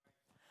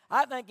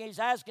 I think he's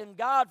asking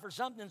God for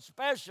something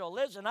special.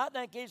 Listen, I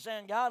think he's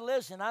saying, God,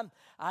 listen,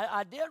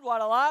 I did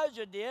what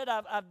Elijah did.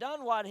 I've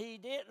done what he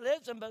did.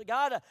 Listen, but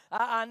God,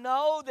 I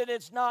know that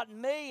it's not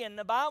me. And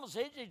the Bible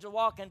says he's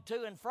walking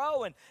to and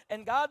fro.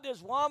 And God,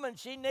 this woman,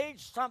 she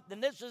needs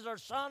something. This is her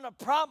son of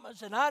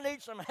promise, and I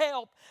need some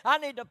help. I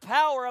need the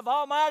power of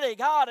Almighty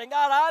God. And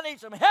God, I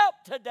need some help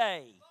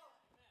today.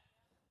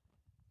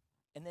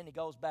 And then he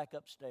goes back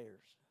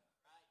upstairs.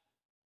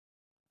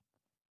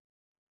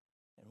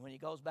 And when he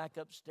goes back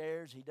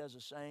upstairs, he does the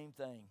same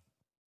thing.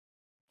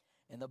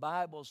 And the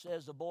Bible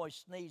says the boy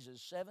sneezes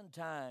 7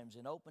 times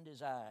and opened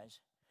his eyes.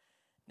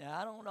 Now,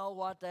 I don't know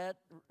what the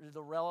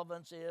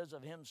relevance is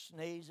of him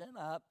sneezing.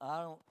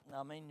 I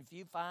mean, if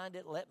you find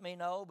it, let me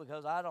know,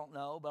 because I don't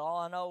know. But all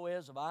I know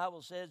is the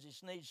Bible says he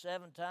sneezed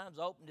 7 times,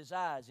 opened his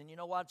eyes. And you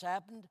know what's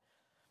happened?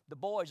 The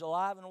boy's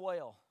alive and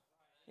well.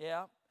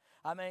 Yeah.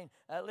 I mean,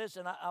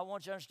 listen, I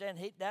want you to understand,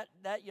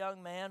 that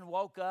young man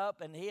woke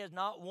up, and he is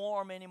not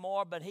warm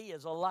anymore, but he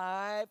is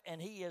alive and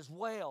he is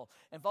well.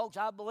 And folks,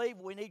 I believe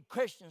we need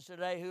Christians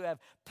today who have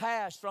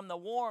passed from the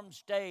warm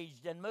stage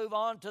and move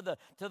on to the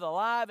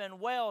live and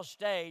well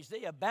stage,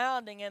 the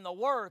abounding in the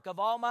work of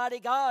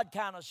Almighty God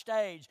kind of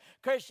stage.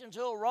 Christians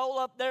who will roll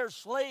up their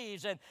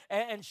sleeves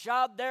and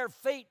shod their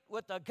feet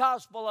with the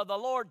gospel of the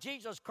Lord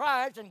Jesus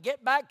Christ and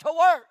get back to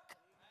work.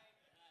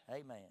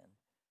 Amen.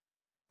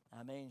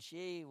 I mean,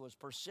 she was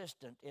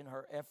persistent in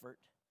her effort.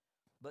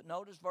 But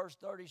notice verse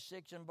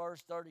 36 and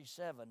verse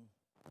 37.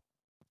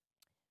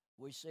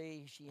 We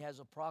see she has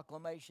a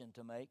proclamation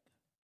to make.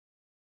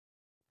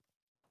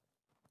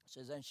 It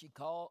says, and he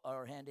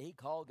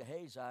called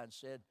Gehazi and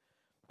said,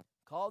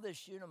 call this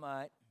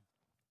Shunammite.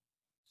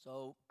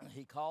 So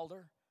he called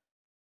her.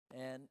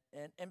 And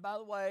by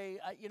the way,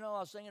 I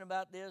was thinking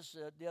about this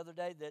the other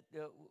day, that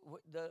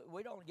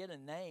we don't get a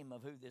name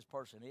of who this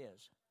person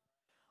is.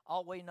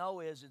 All we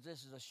know is that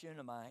this is a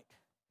Shunammite.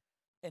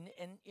 And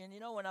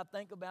when I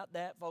think about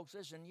that, folks,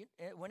 listen,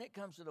 when it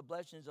comes to the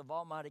blessings of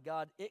Almighty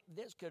God,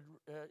 this could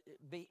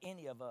be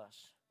any of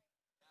us.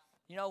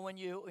 When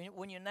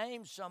you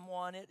name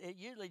someone, it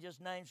usually just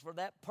names for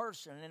that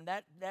person and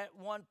that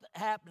one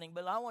happening.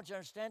 But I want you to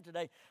understand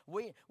today,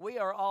 we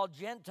are all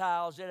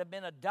Gentiles that have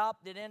been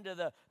adopted into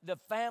the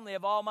family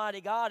of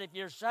Almighty God if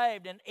you're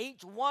saved. And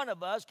each one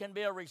of us can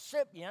be a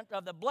recipient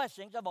of the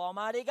blessings of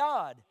Almighty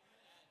God.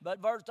 But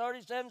verse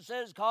 37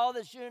 says, call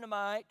the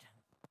Shunammite.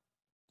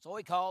 So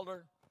he called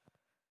her.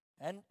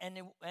 And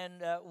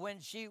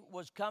when she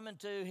was coming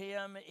to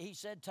him, he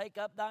said, take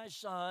up thy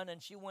son. And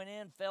she went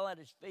in, fell at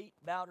his feet,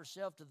 bowed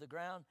herself to the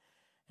ground,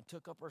 and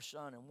took up her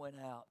son and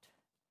went out.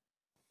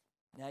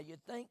 Now,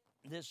 you'd think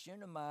this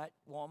Shunammite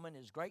woman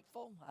is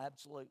grateful?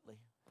 Absolutely.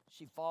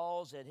 She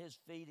falls at his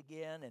feet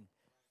again,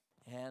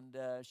 and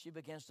she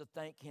begins to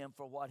thank him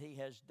for what he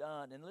has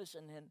done. And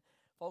listen, and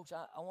folks,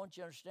 I want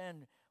you to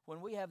understand, when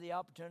we have the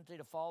opportunity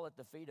to fall at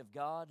the feet of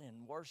God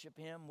and worship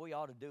him, we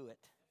ought to do it.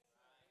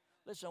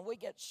 Listen, we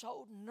get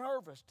so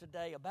nervous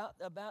today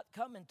about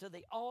coming to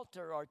the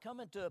altar or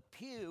coming to a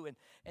pew and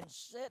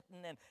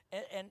sitting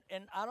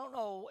and I don't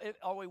know,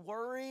 are we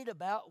worried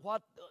about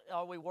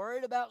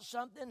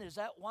something? Is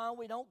that why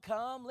we don't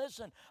come?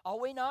 Listen, are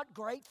we not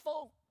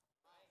grateful?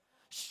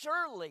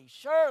 Surely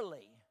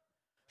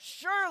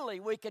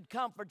we could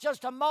come for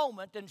just a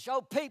moment and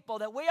show people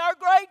that we are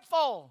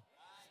grateful.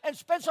 And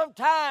spend some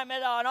time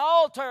at an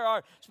altar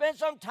or spend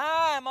some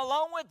time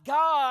alone with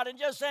God and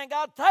just saying,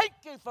 God, thank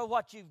you for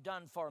what you've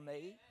done for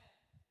me.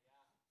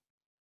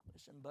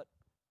 Listen, but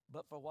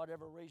for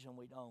whatever reason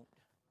we don't.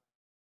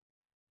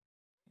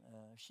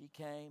 She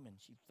came and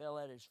she fell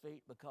at his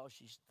feet because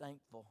she's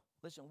thankful.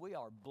 Listen, we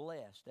are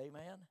blessed.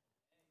 Amen?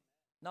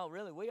 No,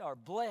 really, we are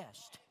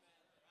blessed.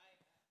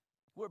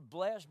 We're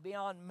blessed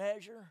beyond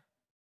measure.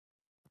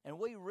 And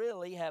we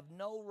really have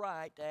no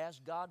right to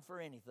ask God for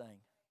anything.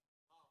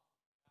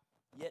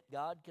 Yet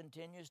God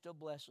continues to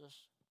bless us.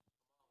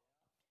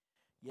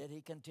 Yet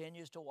he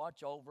continues to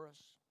watch over us.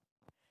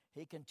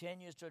 He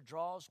continues to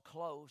draw us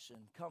close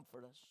and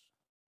comfort us.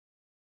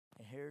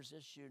 And here's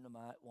this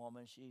Shunammite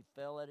woman. She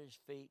fell at his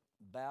feet,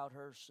 bowed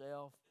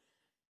herself.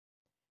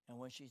 And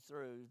when she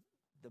threw,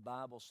 the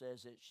Bible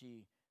says that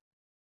she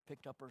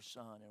picked up her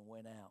son and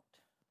went out.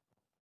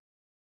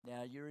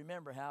 Now, you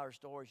remember how her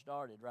story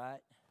started,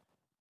 right?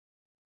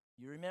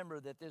 You remember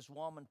that this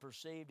woman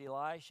perceived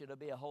Elisha to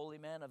be a holy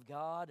man of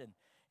God,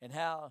 and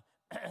how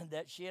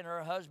that she and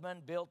her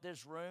husband built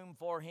this room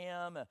for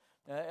him,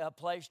 a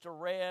place to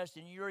rest.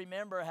 And you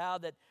remember how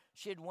that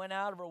she had went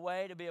out of her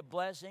way to be a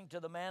blessing to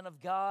the man of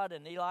God,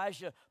 and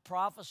Elisha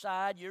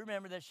prophesied. You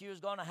remember that she was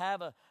going to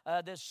have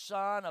this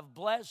son of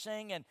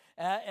blessing, and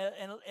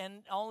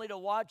only to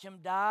watch him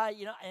die.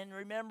 You know, and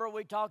remember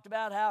we talked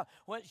about how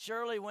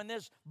when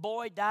this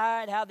boy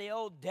died, how the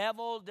old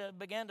devil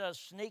began to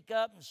sneak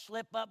up and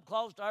slip up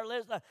close to her.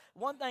 Listen,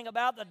 one thing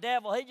about the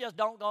devil, he just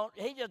don't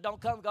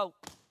come and go.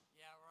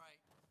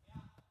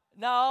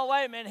 No,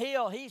 wait a minute.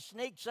 He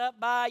sneaks up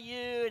by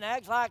you and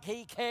acts like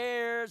he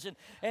cares,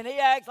 and he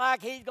acts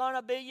like he's going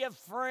to be your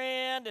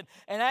friend,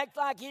 and acts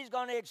like he's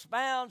going to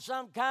expound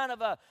some kind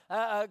of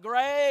a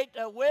great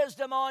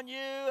wisdom on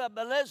you.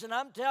 But listen,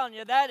 I'm telling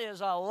you, that is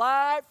a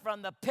lie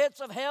from the pits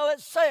of hell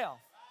itself.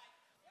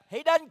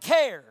 He doesn't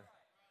care.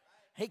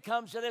 He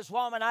comes to this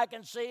woman, I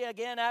can see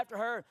again after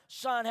her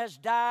son has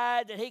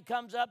died, that he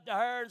comes up to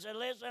her and says,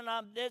 listen,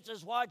 this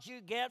is what you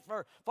get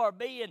for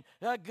being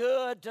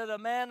good to the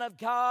man of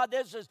God.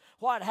 This is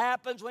what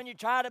happens when you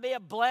try to be a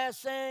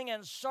blessing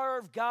and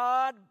serve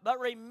God. But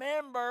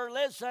remember,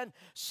 listen,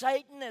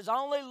 Satan is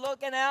only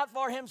looking out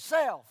for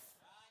himself.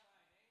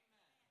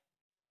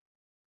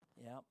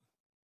 Yep.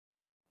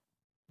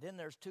 Then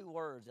there's two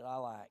words that I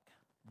like,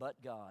 but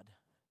God.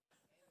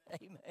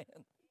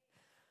 Amen.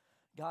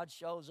 God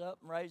shows up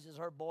and raises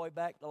her boy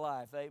back to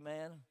life,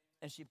 amen.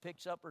 And she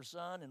picks up her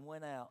son and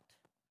went out.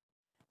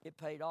 It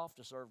paid off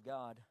to serve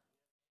God.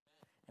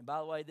 And by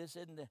the way, this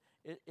isn't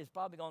it's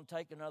probably going to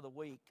take another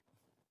week.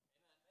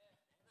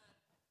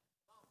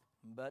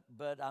 But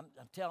I'm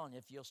telling you,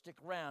 if you'll stick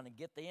around and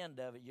get the end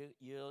of it,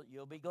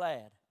 you'll be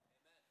glad.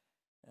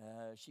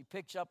 She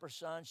picks up her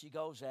son, she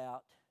goes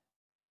out.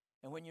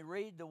 And when you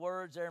read the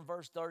words there in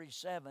verse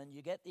 37,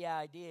 you get the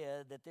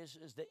idea that this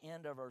is the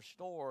end of her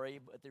story,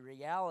 but the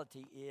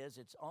reality is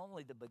it's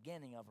only the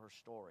beginning of her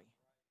story.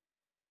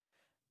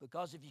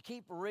 Because if you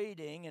keep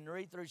reading and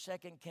read through 2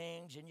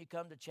 Kings and you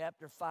come to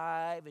chapter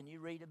 5 and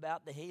you read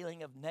about the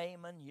healing of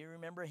Naaman, you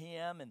remember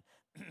him, and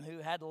who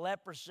had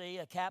leprosy,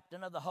 a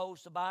captain of the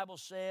host, the Bible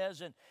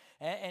says.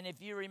 And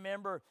if you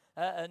remember,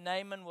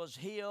 Naaman was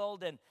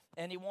healed,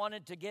 and he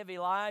wanted to give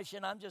Elisha,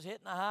 and I'm just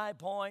hitting the high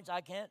points.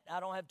 I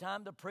don't have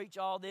time to preach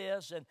all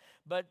this.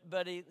 But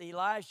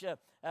Elisha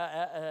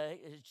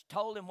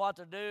told him what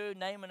to do.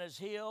 Naaman is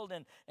healed,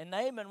 and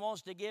Naaman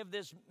wants to give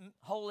this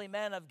holy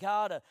man of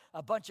God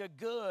a bunch of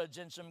goods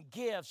and some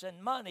gifts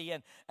and money.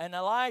 And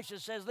Elisha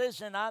says,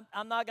 listen,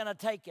 I'm not going to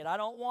take it. I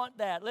don't want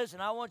that.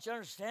 Listen, I want you to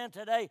understand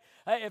today,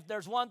 if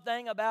there's one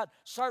thing about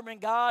serving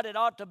God, it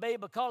ought to be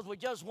because we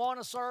just want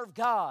to serve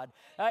God.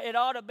 It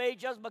ought to be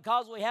just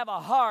because we have a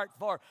heart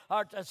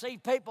to see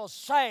people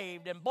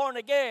saved and born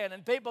again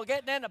and people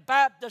getting into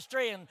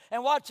baptistry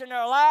and watching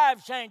their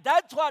lives change.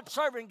 That's what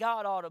serving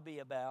God ought to be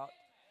about.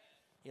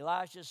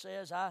 Elisha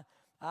says,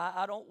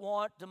 I don't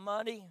want the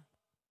money.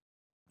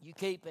 You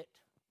keep it.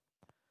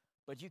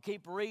 But you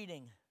keep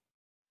reading.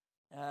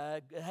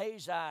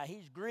 Gehazi,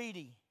 he's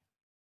greedy.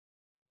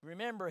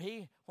 Remember,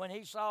 when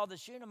he saw the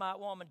Shunammite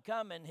woman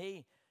coming,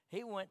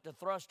 he went to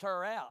thrust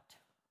her out.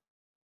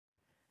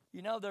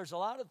 You know, there's a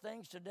lot of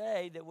things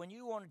today that when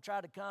you want to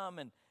try to come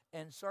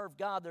and serve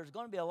God, there's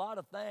going to be a lot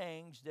of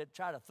things that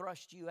try to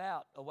thrust you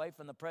out away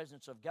from the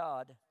presence of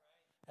God.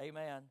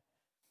 Amen.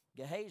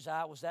 Gehazi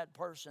was that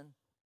person.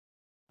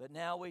 But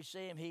now we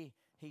see him, he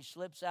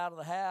slips out of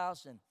the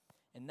house, and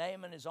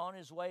Naaman is on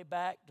his way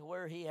back to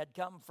where he had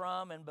come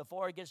from, and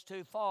before he gets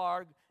too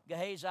far,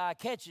 Gehazi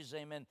catches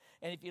him. And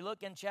if you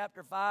look in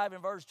chapter 5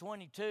 and verse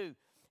 22,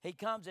 he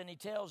comes and he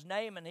tells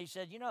Naaman, he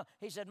said,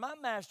 my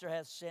master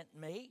hath sent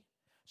me,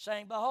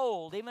 saying,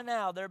 behold, even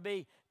now there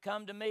be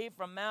come to me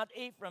from Mount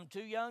Ephraim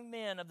 2 young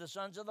men of the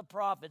sons of the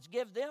prophets.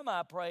 Give them,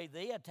 I pray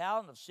thee, a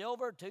talent of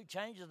silver, 2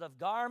 changes of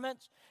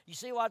garments. You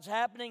see what's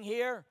happening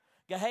here?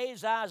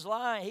 Gehazi is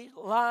lying. He's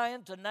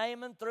lying to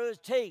Naaman through his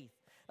teeth.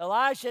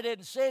 Elisha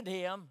didn't send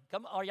him.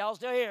 Come on, are y'all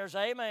still here?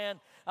 Say amen.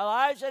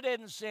 Elisha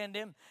didn't send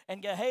him.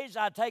 And Gehazi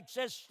takes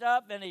this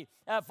stuff and he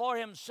for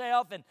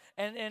himself,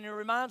 and it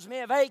reminds me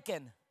of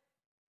Achan.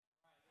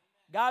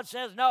 God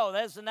says, no,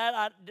 this and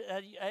that,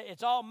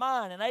 it's all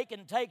mine. And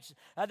Achan takes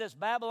this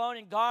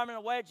Babylonian garment,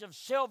 a wedge of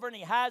silver, and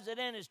he hides it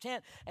in his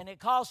tent. And it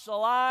costs the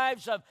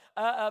lives of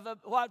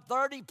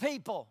 30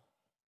 people.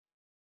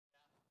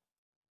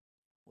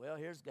 Well,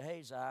 here's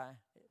Gehazi.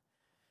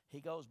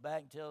 He goes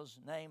back and tells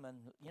Naaman,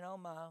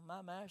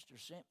 my master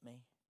sent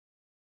me.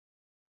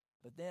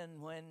 But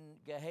then when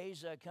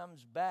Gehazi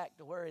comes back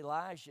to where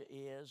Elisha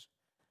is,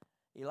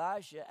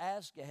 Elisha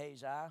asks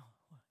Gehazi,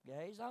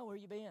 where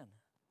you been?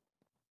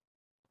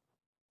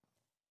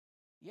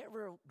 You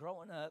ever,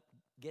 growing up,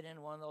 get in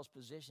one of those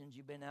positions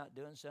you've been out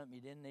doing something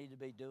you didn't need to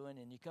be doing,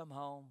 and you come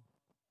home,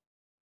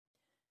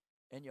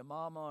 and your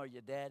mama or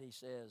your daddy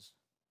says,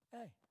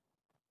 hey,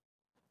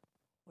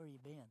 where you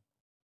been?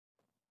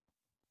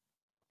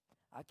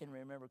 I can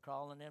remember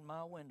crawling in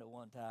my window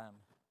one time,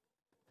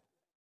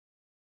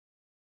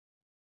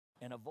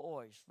 and a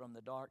voice from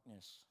the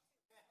darkness.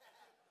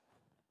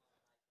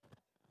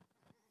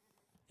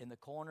 in the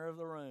corner of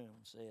the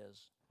room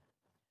says,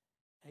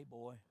 "Hey,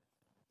 boy,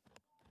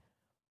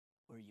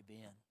 where you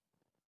been?"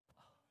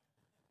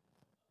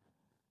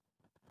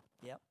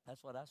 Yep,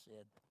 that's what I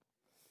said.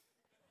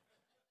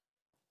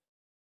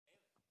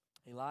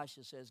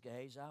 Elisha says,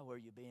 "Gehazi, where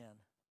you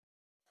been?"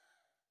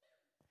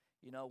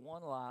 You know,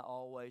 one lie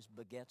always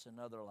begets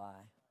another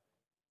lie.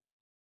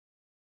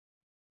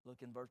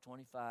 Look in verse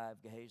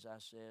 25, Gehazi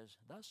says,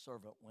 "Thy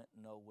servant went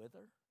no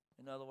whither."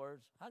 In other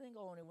words, I didn't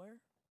go anywhere.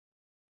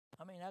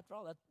 I mean, after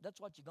all, that's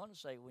what you're going to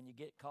say when you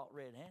get caught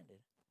red-handed.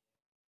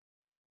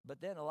 But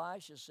then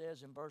Elisha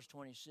says in verse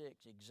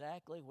 26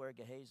 exactly where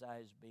Gehazi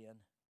has been.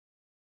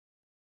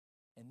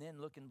 And then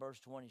look in verse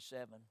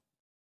 27.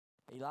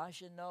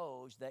 Elisha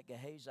knows that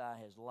Gehazi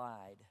has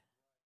lied.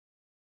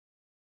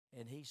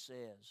 And he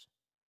says,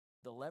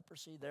 "The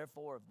leprosy,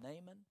 therefore, of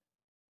Naaman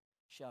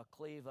shall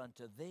cleave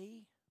unto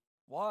thee,"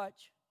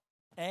 watch,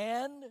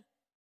 "and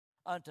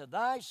unto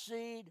thy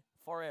seed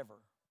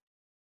forever."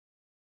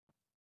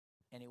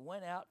 And he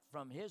went out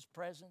from his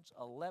presence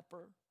a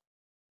leper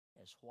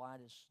as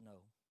white as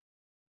snow.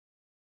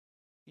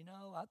 You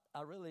know,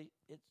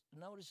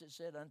 notice it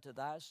said, "Unto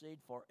thy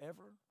seed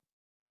forever."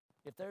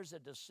 If there's a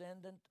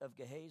descendant of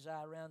Gehazi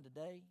around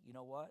today, you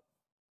know what?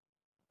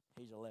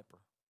 He's a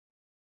leper.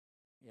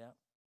 Yeah.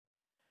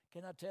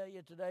 Can I tell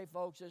you today,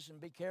 folks, listen,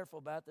 be careful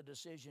about the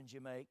decisions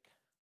you make.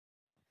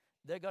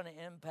 They're going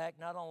to impact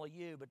not only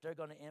you, but they're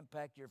going to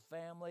impact your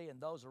family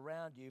and those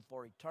around you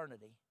for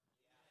eternity.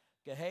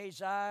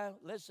 Gehazi,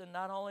 listen,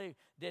 not only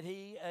did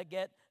he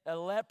get a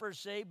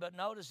leprosy, but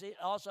notice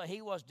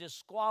he was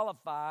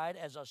disqualified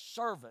as a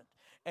servant.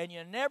 And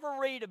you never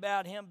read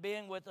about him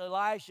being with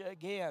Elisha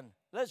again.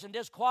 Listen,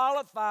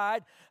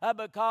 disqualified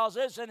because,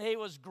 listen, he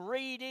was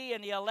greedy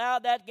and he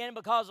allowed that again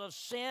because of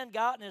sin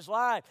got in his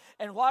life.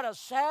 And what a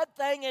sad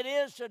thing it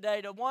is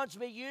today to once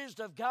be used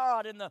of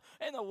God in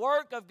the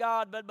work of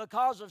God, but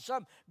because of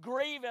some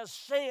grievous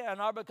sin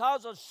or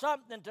because of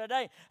something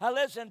today,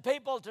 listen,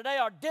 people today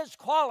are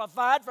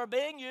disqualified for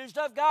being used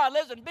of God.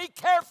 Listen, be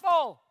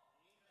careful.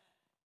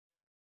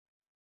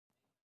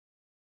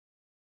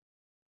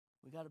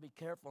 We got to be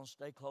careful and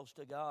stay close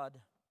to God.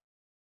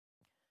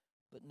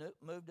 But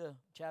move to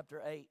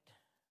chapter 8.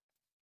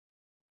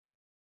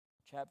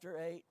 Chapter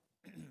 8,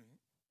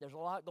 there's a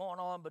lot going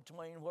on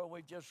between where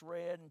we just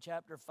read in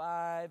chapter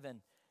 5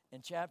 and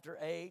chapter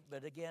 8.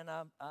 But again,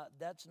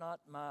 that's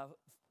not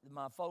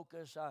my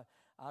focus.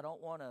 I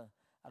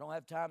don't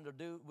have time to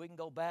do. We can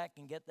go back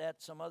and get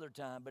that some other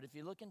time. But if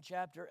you look in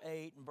chapter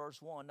 8 and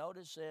verse 1,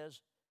 notice it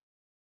says,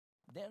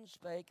 "Then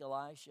spake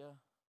Elisha."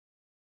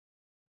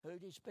 Who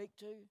did he speak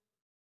to?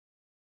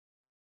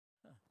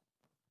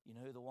 You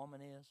know who the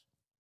woman is?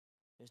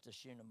 It's the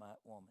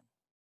Shunammite woman,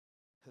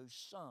 whose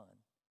son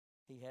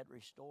he had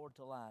restored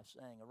to life,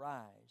 saying,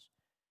 "Arise,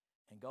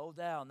 and go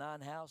thou and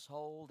thine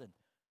household, and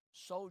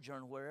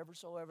sojourn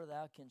whereversoever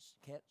thou canst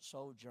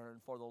sojourn,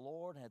 for the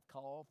Lord hath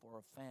called for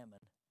a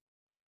famine,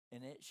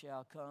 and it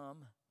shall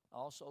come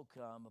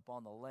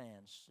upon the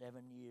land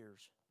 7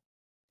 years."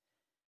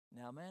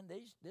 Now, man,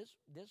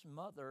 this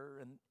mother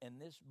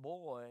and this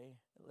boy,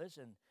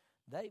 listen,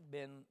 they've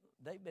been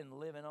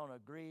living on a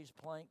greased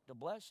plank to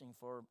blessing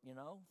for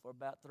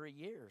about 3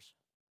 years.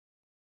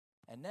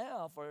 And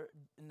now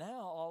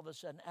all of a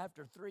sudden,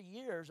 after 3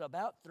 years,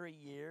 about 3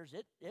 years,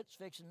 it's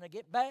fixing to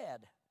get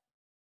bad.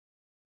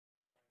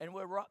 And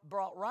we're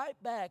brought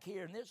right back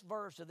here in this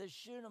verse of this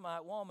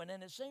Shunammite woman.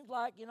 And it seems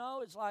like,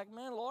 it's like,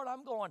 man, Lord,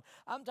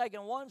 I'm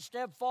taking 1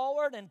 step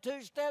forward and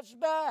 2 steps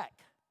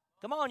back.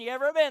 Come on, you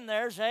ever been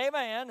there? Say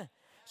amen.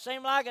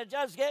 Seemed like it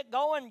just get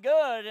going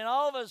good, and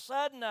all of a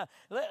sudden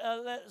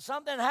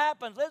something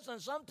happens. Listen,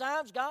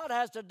 sometimes God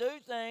has to do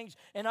things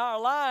in our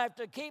life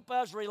to keep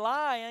us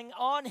relying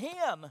on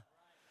Him.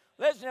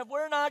 Listen, if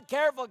we're not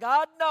careful,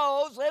 God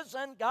knows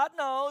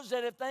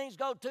that if things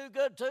go too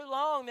good too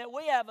long, that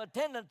we have a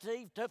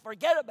tendency to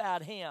forget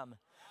about Him.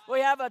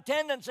 We have a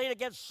tendency to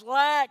get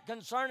slack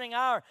concerning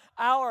our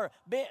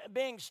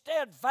being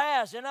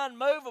steadfast and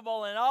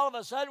unmovable, and all of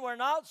a sudden we're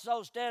not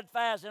so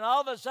steadfast, and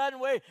all of a sudden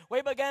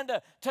we begin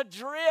to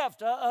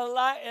drift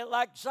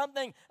like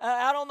something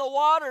out on the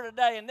water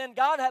today, and then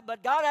God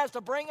has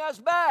to bring us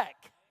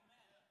back.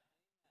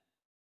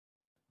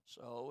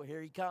 So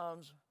here he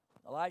comes.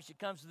 Elisha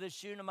comes to this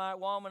Shunammite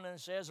woman and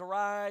says,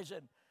 "Arise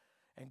and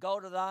go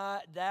to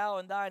thou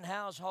and thine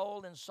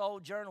household, and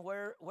sojourn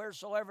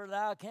wheresoever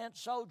thou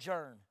canst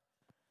sojourn."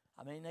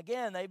 I mean,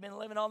 again, they've been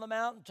living on the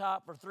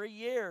mountaintop for 3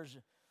 years,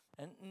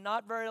 and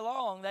not very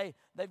long.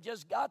 They've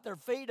just got their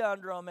feet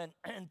under them,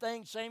 and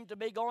things seem to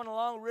be going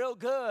along real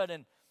good.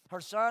 And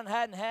her son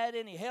hadn't had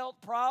any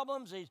health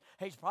problems.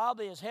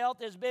 His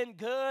health has been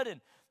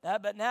good,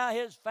 but now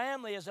his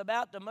family is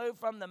about to move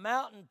from the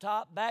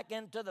mountaintop back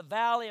into the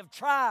valley of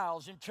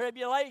trials and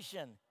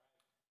tribulation.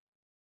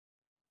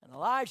 And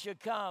Elisha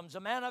comes, a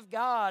man of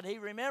God. He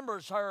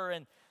remembers her,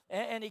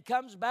 and he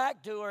comes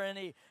back to her,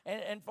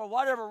 and for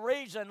whatever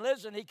reason,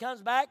 listen, he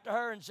comes back to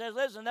her and says,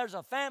 "Listen, there's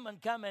a famine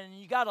coming, and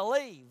you got to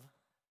leave."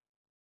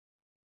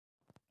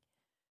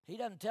 He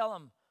doesn't tell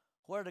him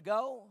where to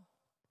go.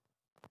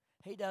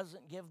 He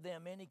doesn't give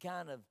them any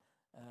kind of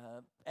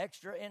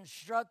extra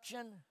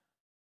instruction.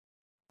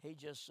 He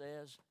just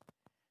says,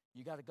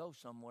 you got to go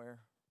somewhere.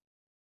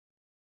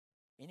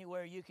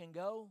 Anywhere you can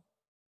go,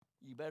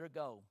 you better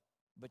go,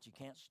 but you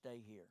can't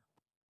stay here.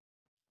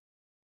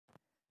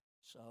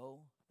 So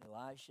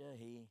Elisha,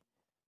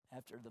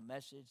 after the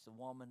message, the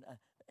woman,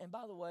 and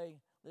by the way,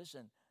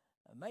 listen,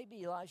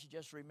 maybe Elisha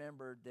just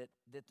remembered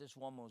that this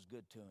woman was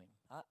good to him.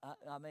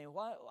 I mean,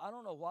 why? I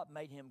don't know what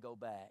made him go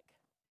back.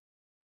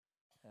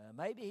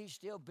 Maybe he's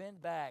still been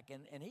back,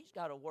 and he's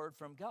got a word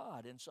from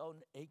God, and so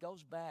he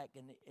goes back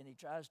and he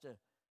tries to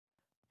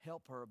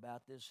help her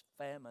about this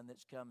famine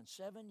that's coming.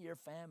 7-year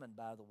famine,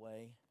 by the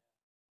way.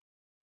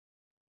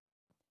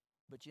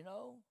 But you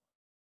know,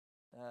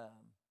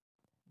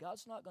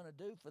 God's not going to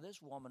do for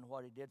this woman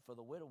what he did for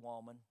the widow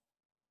woman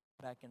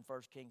back in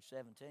 1 Kings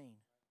 17.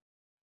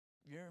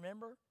 You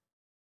remember?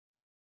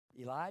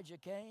 Elijah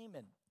came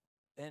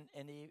and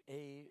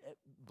he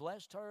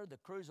blessed her. The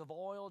cruse of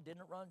oil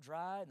didn't run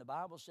dry, and the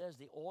Bible says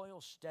the oil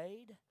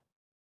stayed.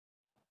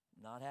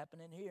 Not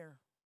happening here.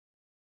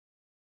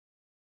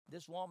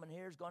 This woman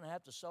here is going to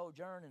have to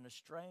sojourn in a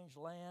strange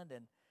land,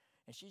 and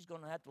she's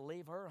going to have to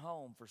leave her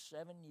home for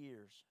 7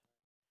 years.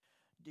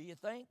 Do you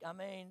think, I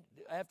mean,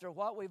 after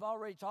what we've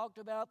already talked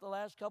about the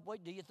last couple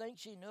weeks, do you think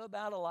she knew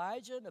about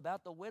Elijah and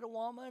about the widow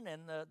woman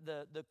and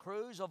the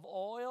cruse of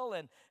oil?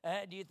 And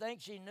do you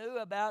think she knew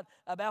about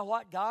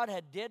what God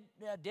had did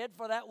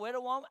for that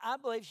widow woman? I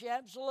believe she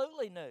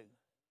absolutely knew.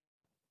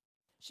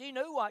 She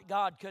knew what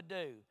God could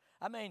do.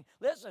 I mean,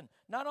 listen,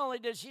 not only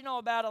did she know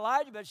about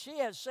Elijah, but she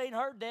has seen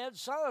her dead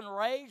son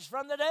raised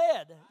from the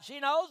dead. She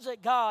knows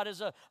that God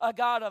is a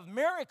God of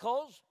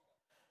miracles.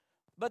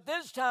 But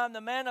this time the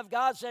man of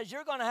God says,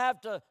 you're going to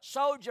have to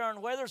sojourn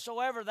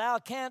whithersoever thou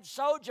canst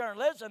sojourn.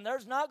 Listen,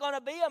 there's not going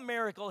to be a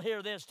miracle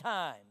here this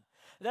time.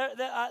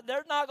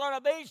 There's not going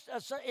to be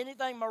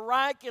anything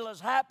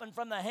miraculous happen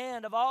from the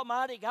hand of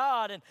Almighty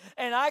God.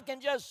 And I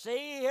can just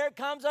see, here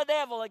comes the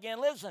devil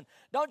again. Listen,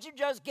 don't you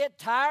just get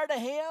tired of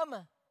him?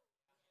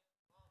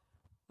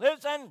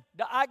 Listen,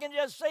 I can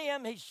just see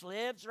him. He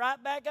slips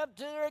right back up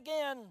to her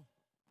again.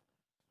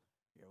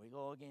 Here we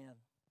go again.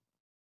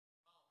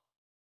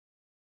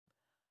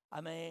 I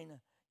mean,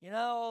 you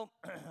know,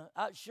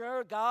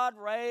 sure God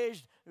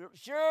raised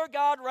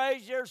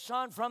your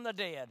son from the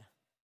dead.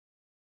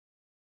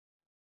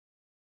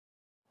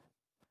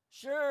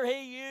 Sure,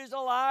 he used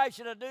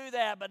Elisha to do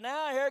that, but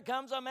now here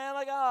comes a man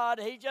of God.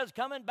 He's just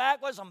coming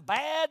back with some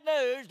bad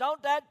news.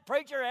 Don't that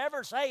preacher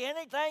ever say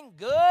anything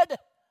good?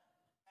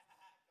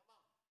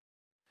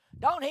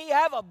 Don't he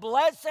have a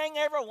blessing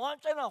every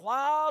once in a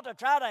while to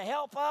try to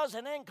help us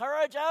and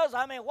encourage us?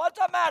 I mean, what's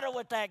the matter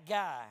with that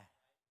guy?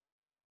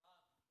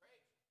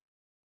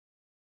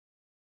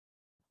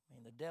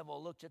 The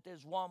devil looked at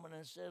this woman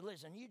and said,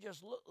 listen, you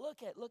just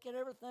look at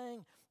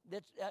everything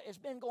that's it's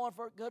been going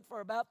good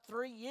for about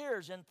 3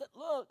 years. And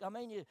look, I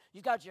mean,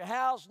 you got your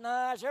house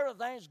nice,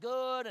 everything's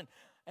good. And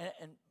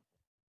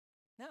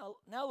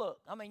now look,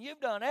 I mean, you've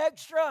done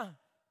extra.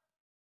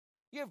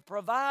 You've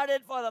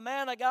provided for the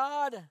man of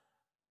God.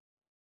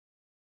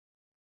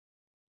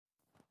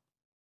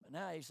 But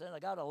now he said, I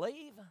got to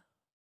leave.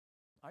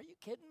 Are you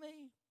kidding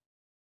me?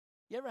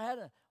 You ever had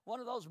one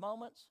of those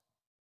moments?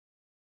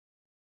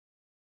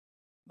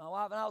 My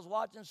wife and I was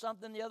watching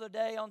something the other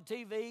day on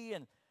TV,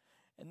 and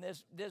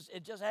this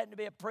it just happened to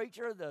be a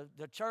preacher.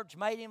 The church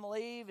made him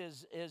leave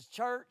his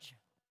church,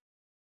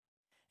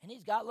 and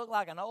he's looked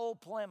like an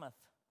old Plymouth.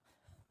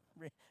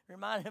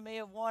 Reminded me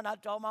of one. I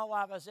told my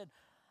wife, I said,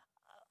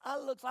 I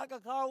look like a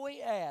car we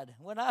had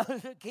when I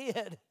was a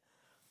kid.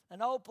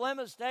 An old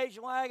Plymouth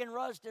station wagon,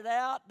 rusted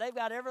out. They've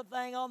got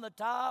everything on the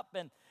top,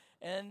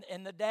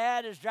 and the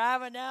dad is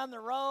driving down the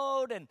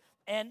road,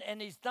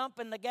 and he's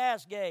thumping the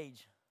gas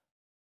gauge.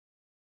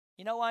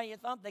 You know why you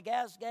thump the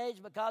gas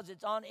gauge? Because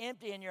it's on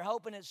empty and you're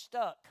hoping it's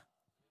stuck.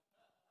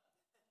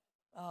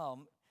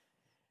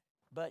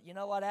 But you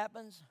know what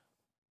happens?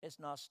 It's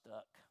not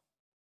stuck.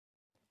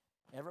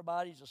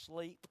 Everybody's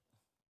asleep.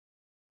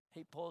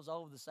 He pulls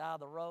over the side of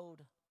the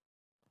road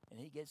and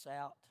he gets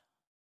out.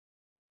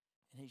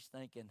 And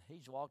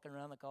he's walking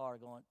around the car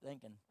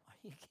thinking, are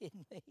you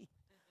kidding me?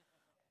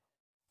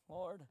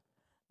 Lord,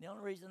 the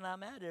only reason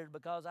I'm at it is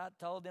because I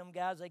told them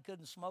guys they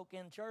couldn't smoke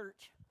in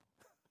church.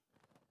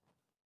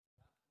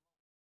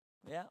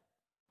 Yeah.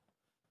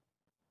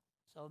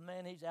 So,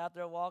 man, he's out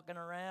there walking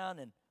around,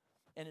 and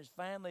his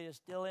family is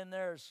still in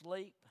there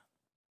asleep.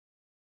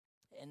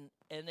 And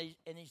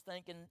he's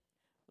thinking,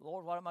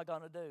 Lord, what am I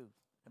going to do?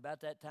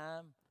 About that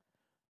time,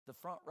 the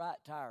front right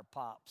tire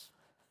pops.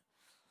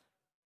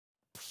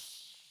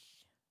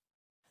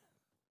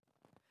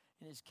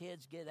 And his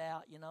kids get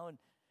out, and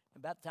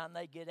about the time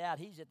they get out,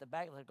 he's at the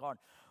back of the car.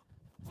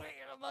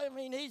 I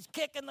mean, he's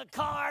kicking the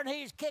car and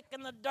he's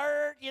kicking the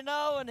dirt,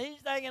 and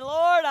he's thinking,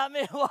 Lord, I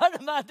mean, what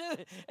am I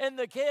doing? And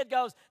the kid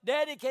goes,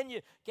 Daddy, can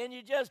you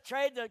just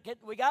trade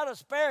we got a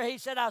spare. He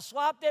said, I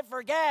swapped it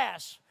for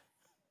gas.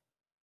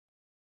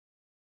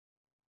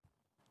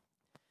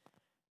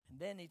 And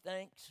then he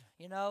thinks,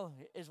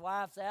 his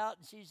wife's out,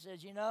 and she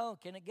says,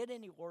 can it get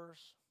any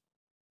worse?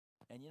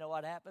 And you know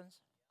what happens?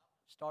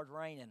 Starts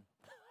raining.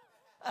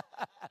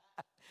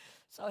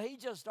 So he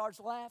just starts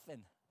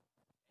laughing.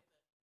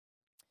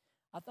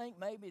 I think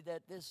maybe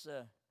that this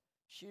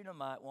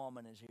Shunammite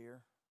woman is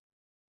here.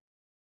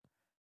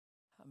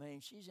 I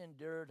mean, she's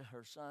endured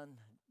her son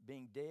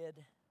being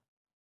dead.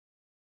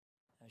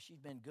 She's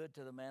been good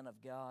to the man of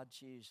God.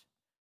 She's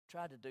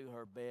tried to do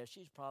her best.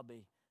 She's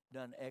probably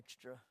done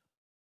extra.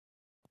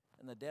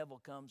 And the devil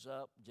comes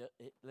up.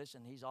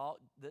 Listen,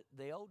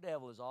 the old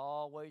devil is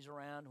always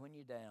around when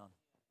you're down.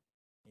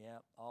 Yeah,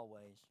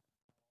 always.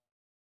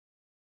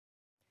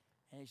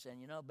 And he's saying,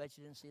 bet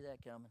you didn't see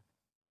that coming.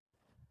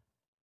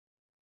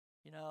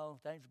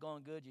 Things are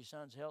going good. Your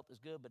son's health is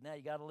good, but now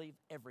you got to leave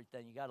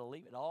everything. You got to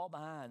leave it all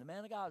behind. The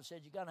man of God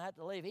said you're going to have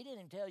to leave. He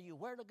didn't tell you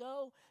where to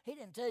go. He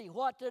didn't tell you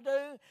what to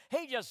do.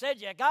 He just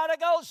said you got to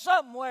go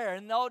somewhere.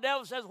 And the old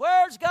devil says,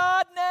 where's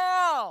God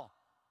now?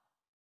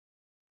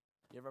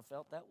 You ever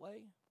felt that way?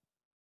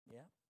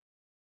 Yeah.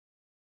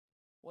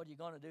 What are you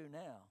going to do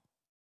now?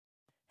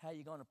 How are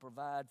you going to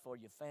provide for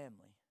your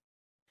family?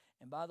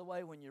 And by the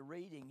way, when you're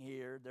reading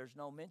here, there's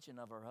no mention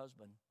of her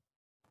husband.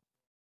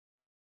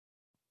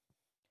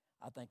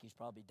 I think he's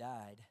probably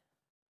died.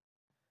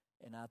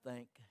 And I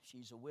think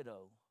she's a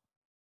widow.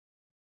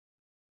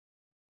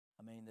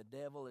 I mean, the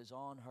devil is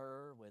on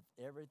her with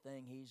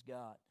everything he's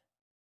got,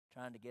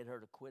 trying to get her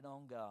to quit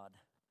on God.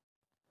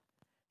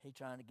 He's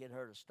trying to get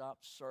her to stop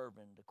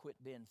serving, to quit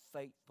being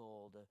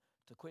faithful,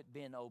 to quit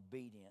being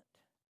obedient.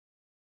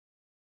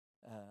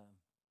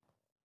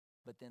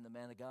 But then the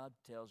man of God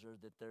tells her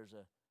that there's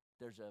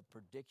a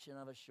prediction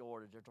of a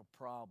shortage, there's a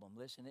problem.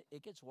 Listen,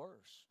 it gets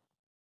worse.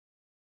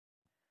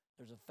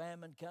 There's a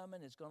famine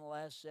coming. It's going to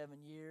last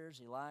 7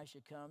 years. Elisha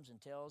comes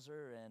and tells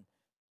her,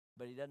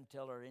 but he doesn't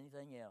tell her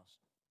anything else.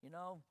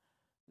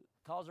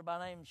 Calls her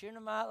by name,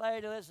 Shunammite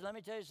lady. Listen, let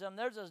me tell you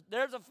something.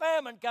 There's a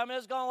famine coming.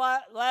 It's going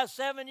to last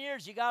 7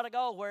 years. You got to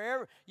go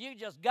wherever. You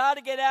just got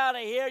to get out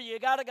of here. You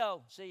got to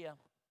go. See ya.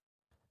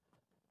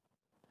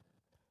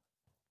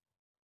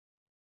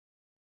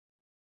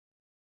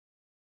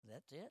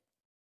 That's it.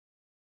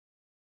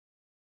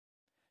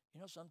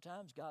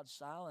 Sometimes God's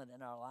silent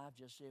in our life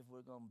just to see if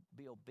we're going to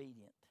be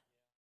obedient.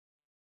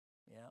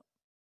 Yeah.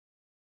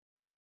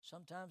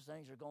 Sometimes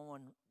things are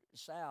going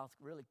south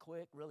really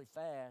quick, really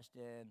fast,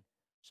 and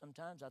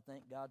sometimes I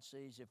think God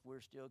sees if we're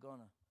still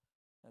going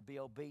to be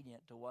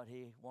obedient to what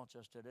He wants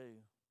us to do.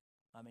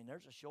 I mean,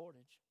 there's a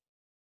shortage.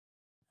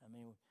 I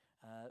mean,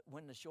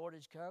 when the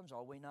shortage comes,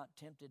 are we not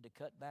tempted to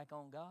cut back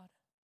on God?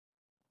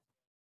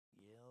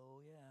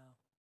 Oh, yeah.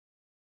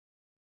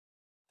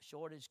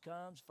 Shortage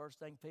comes, first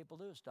thing people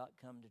do is stop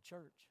coming to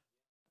church.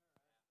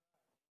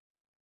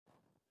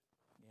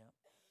 Yeah.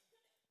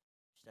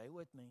 Stay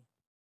with me.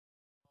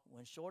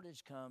 When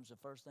shortage comes, the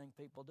first thing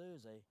people do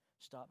is they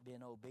stop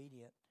being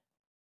obedient.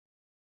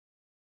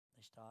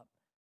 They stop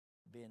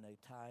being a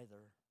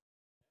tither.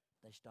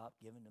 They stop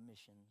giving to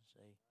missions.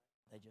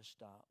 They just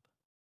stop.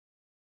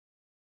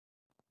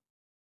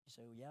 You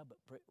say, well, yeah, but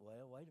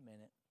wait a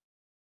minute.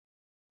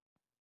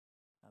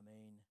 I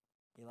mean,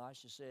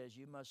 Elisha says,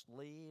 you must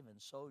leave and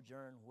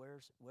sojourn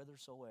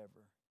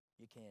whithersoever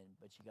you can,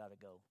 but you got to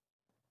go.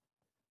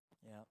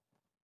 Yeah.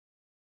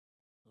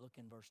 Look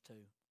in verse 2.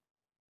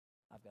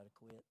 I've got to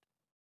quit.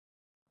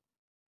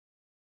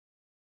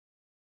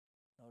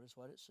 Notice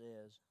what it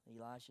says.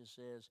 Elisha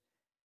says,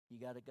 you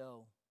got to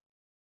go.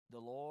 The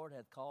Lord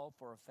hath called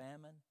for a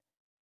famine,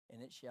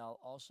 and it shall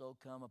also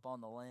come upon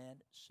the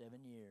land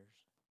 7 years.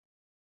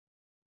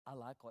 I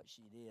like what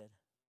she did.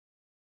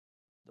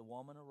 The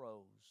woman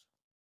arose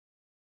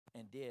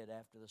and did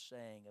after the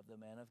saying of the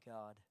man of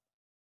God.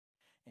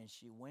 And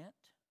she went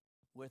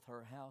with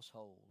her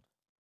household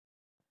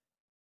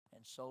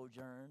and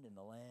sojourned in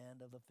the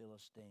land of the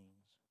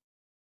Philistines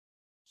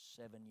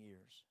 7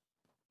 years.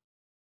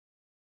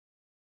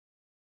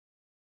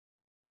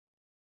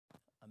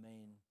 I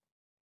mean,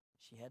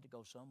 she had to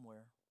go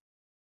somewhere.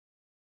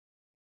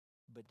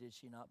 But did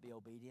she not be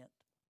obedient?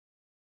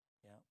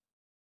 Yeah.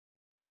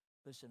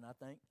 Listen, I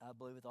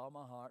believe with all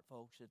my heart,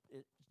 folks,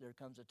 there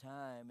comes a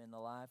time in the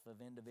life of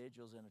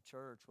individuals in a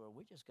church where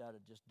we just got to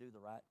just do the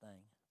right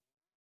thing.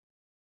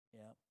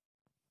 Yeah.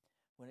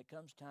 When it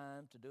comes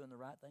time to doing the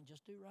right thing,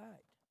 just do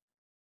right.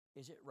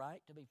 Is it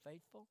right to be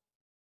faithful?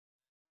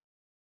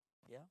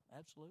 Yeah,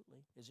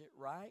 absolutely. Is it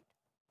right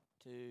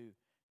to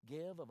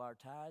give of our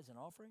tithes and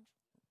offerings?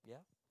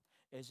 Yeah.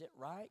 Is it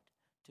right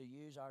to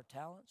use our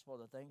talents for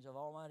the things of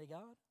Almighty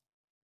God?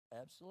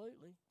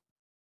 Absolutely.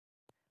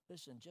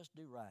 Listen, just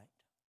do right.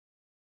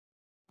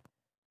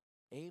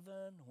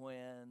 Even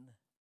when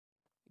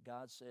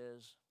God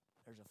says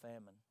there's a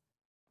famine,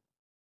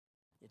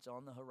 it's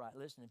on the horizon.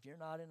 Listen, if you're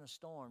not in a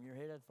storm, you're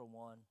headed for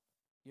one.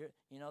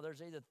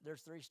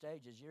 There's 3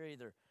 stages. You're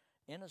either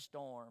in a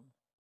storm,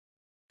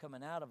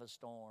 coming out of a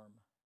storm,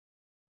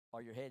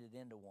 or you're headed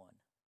into one.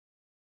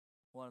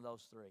 One of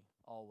those 3,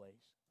 always.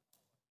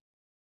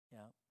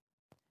 Yeah.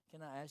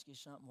 Can I ask you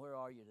something? Where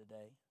are you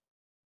today?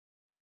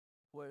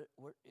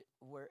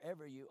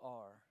 wherever you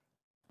are,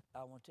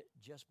 I want to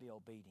just be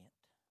obedient.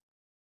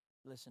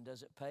 Listen,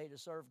 does it pay to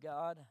serve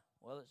God?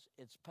 Well,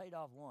 it's paid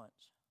off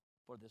once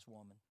for this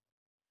woman.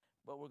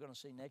 But we're going to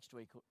see next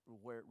week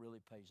where it really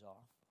pays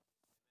off.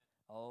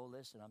 Oh,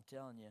 listen, I'm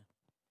telling you,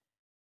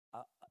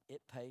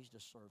 it pays to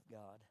serve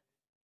God.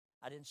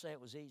 I didn't say it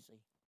was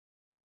easy.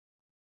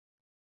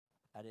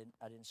 I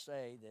didn't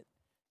say that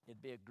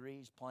it'd be a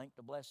greased plank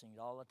to blessings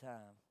all the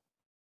time.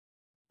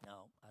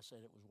 No, I said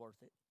it was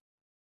worth it.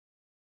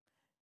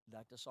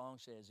 Like the song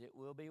says, it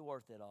will be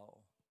worth it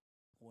all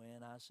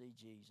when I see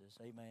Jesus.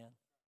 Amen.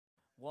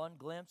 One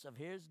glimpse of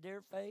his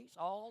dear face,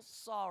 all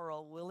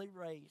sorrow will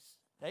erase.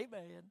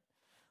 Amen.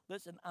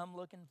 Listen, I'm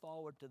looking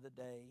forward to the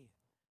day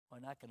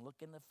when I can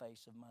look in the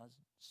face of my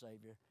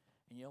Savior.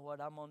 And you know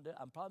what I'm going to do?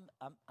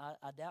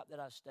 I doubt that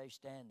I stay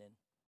standing,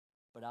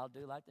 but I'll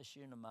do like the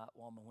Shunammite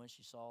woman when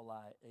she saw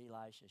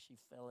Elisha. She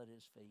fell at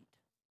his feet.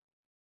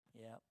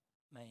 Yeah,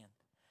 man.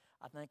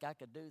 I think I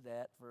could do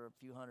that for a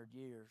few hundred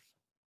years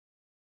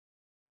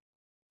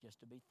just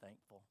to be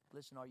thankful.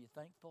 Listen, are you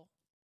thankful?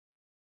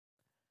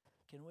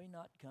 Can we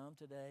not come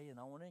today? And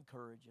I want to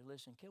encourage you.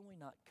 Listen, can we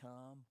not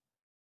come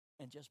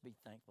and just be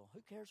thankful?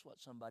 Who cares what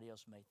somebody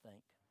else may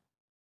think?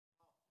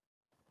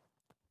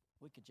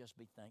 We could just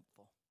be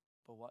thankful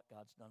for what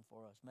God's done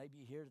for us. Maybe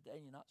you're here today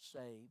and you're not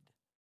saved.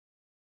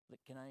 But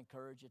can I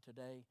encourage you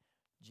today?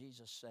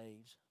 Jesus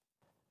saves.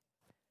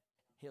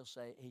 He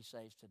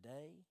saves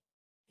today.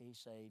 He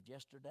saved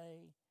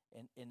yesterday.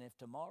 And if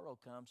tomorrow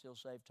comes, he'll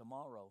save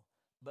tomorrow.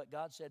 But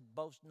God said,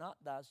 boast not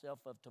thyself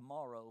of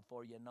tomorrow,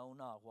 for you know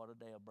not what a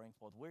day will bring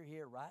forth. We're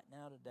here right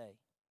now today.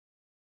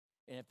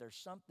 And if there's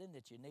something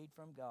that you need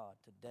from God,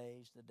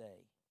 today's the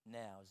day.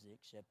 Now is the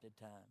accepted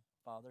time.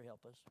 Father,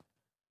 help us.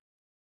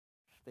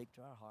 Speak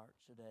to our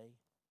hearts today.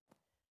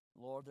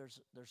 Lord,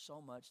 there's so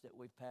much that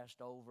we've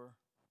passed over.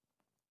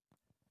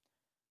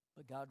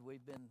 But God,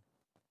 we've been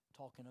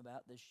talking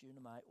about this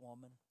Shunammite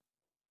woman.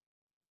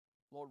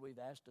 Lord, we've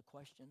asked the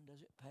question,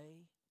 does it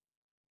pay?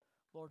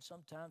 Lord,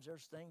 sometimes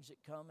there's things that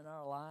come in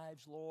our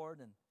lives, Lord,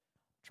 and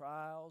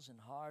trials and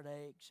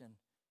heartaches and,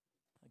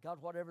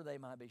 God, whatever they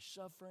might be,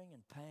 suffering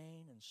and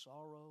pain and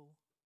sorrow.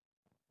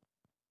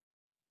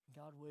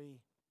 God,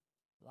 we,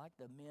 like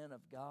the men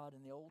of God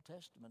in the Old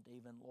Testament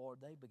even, Lord,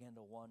 they began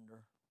to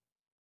wonder.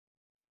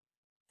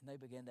 And they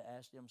began to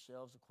ask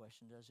themselves the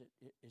question, is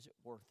it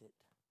worth it?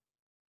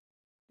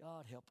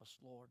 God, help us,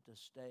 Lord, to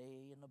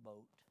stay in the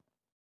boat.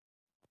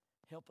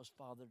 Help us,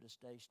 Father, to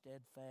stay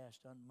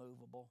steadfast,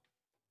 unmovable.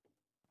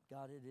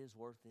 God, it is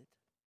worth it.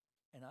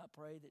 And I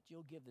pray that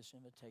you'll give this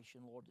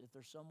invitation, Lord. If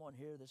there's someone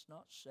here that's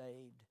not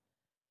saved,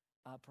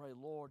 I pray,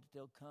 Lord, that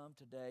they'll come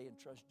today and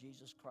trust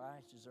Jesus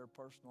Christ as their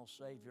personal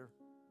Savior.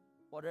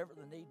 Whatever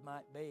the need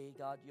might be,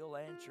 God, you'll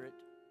answer it.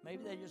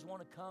 Maybe they just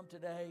want to come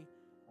today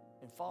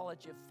and fall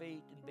at your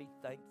feet and be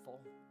thankful.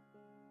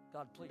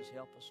 God, please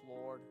help us,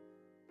 Lord.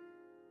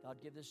 God,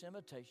 give this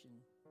invitation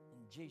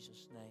in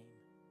Jesus' name.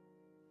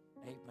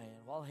 Amen.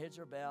 While heads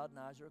are bowed and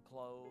eyes are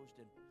closed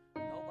and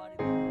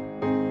nobody...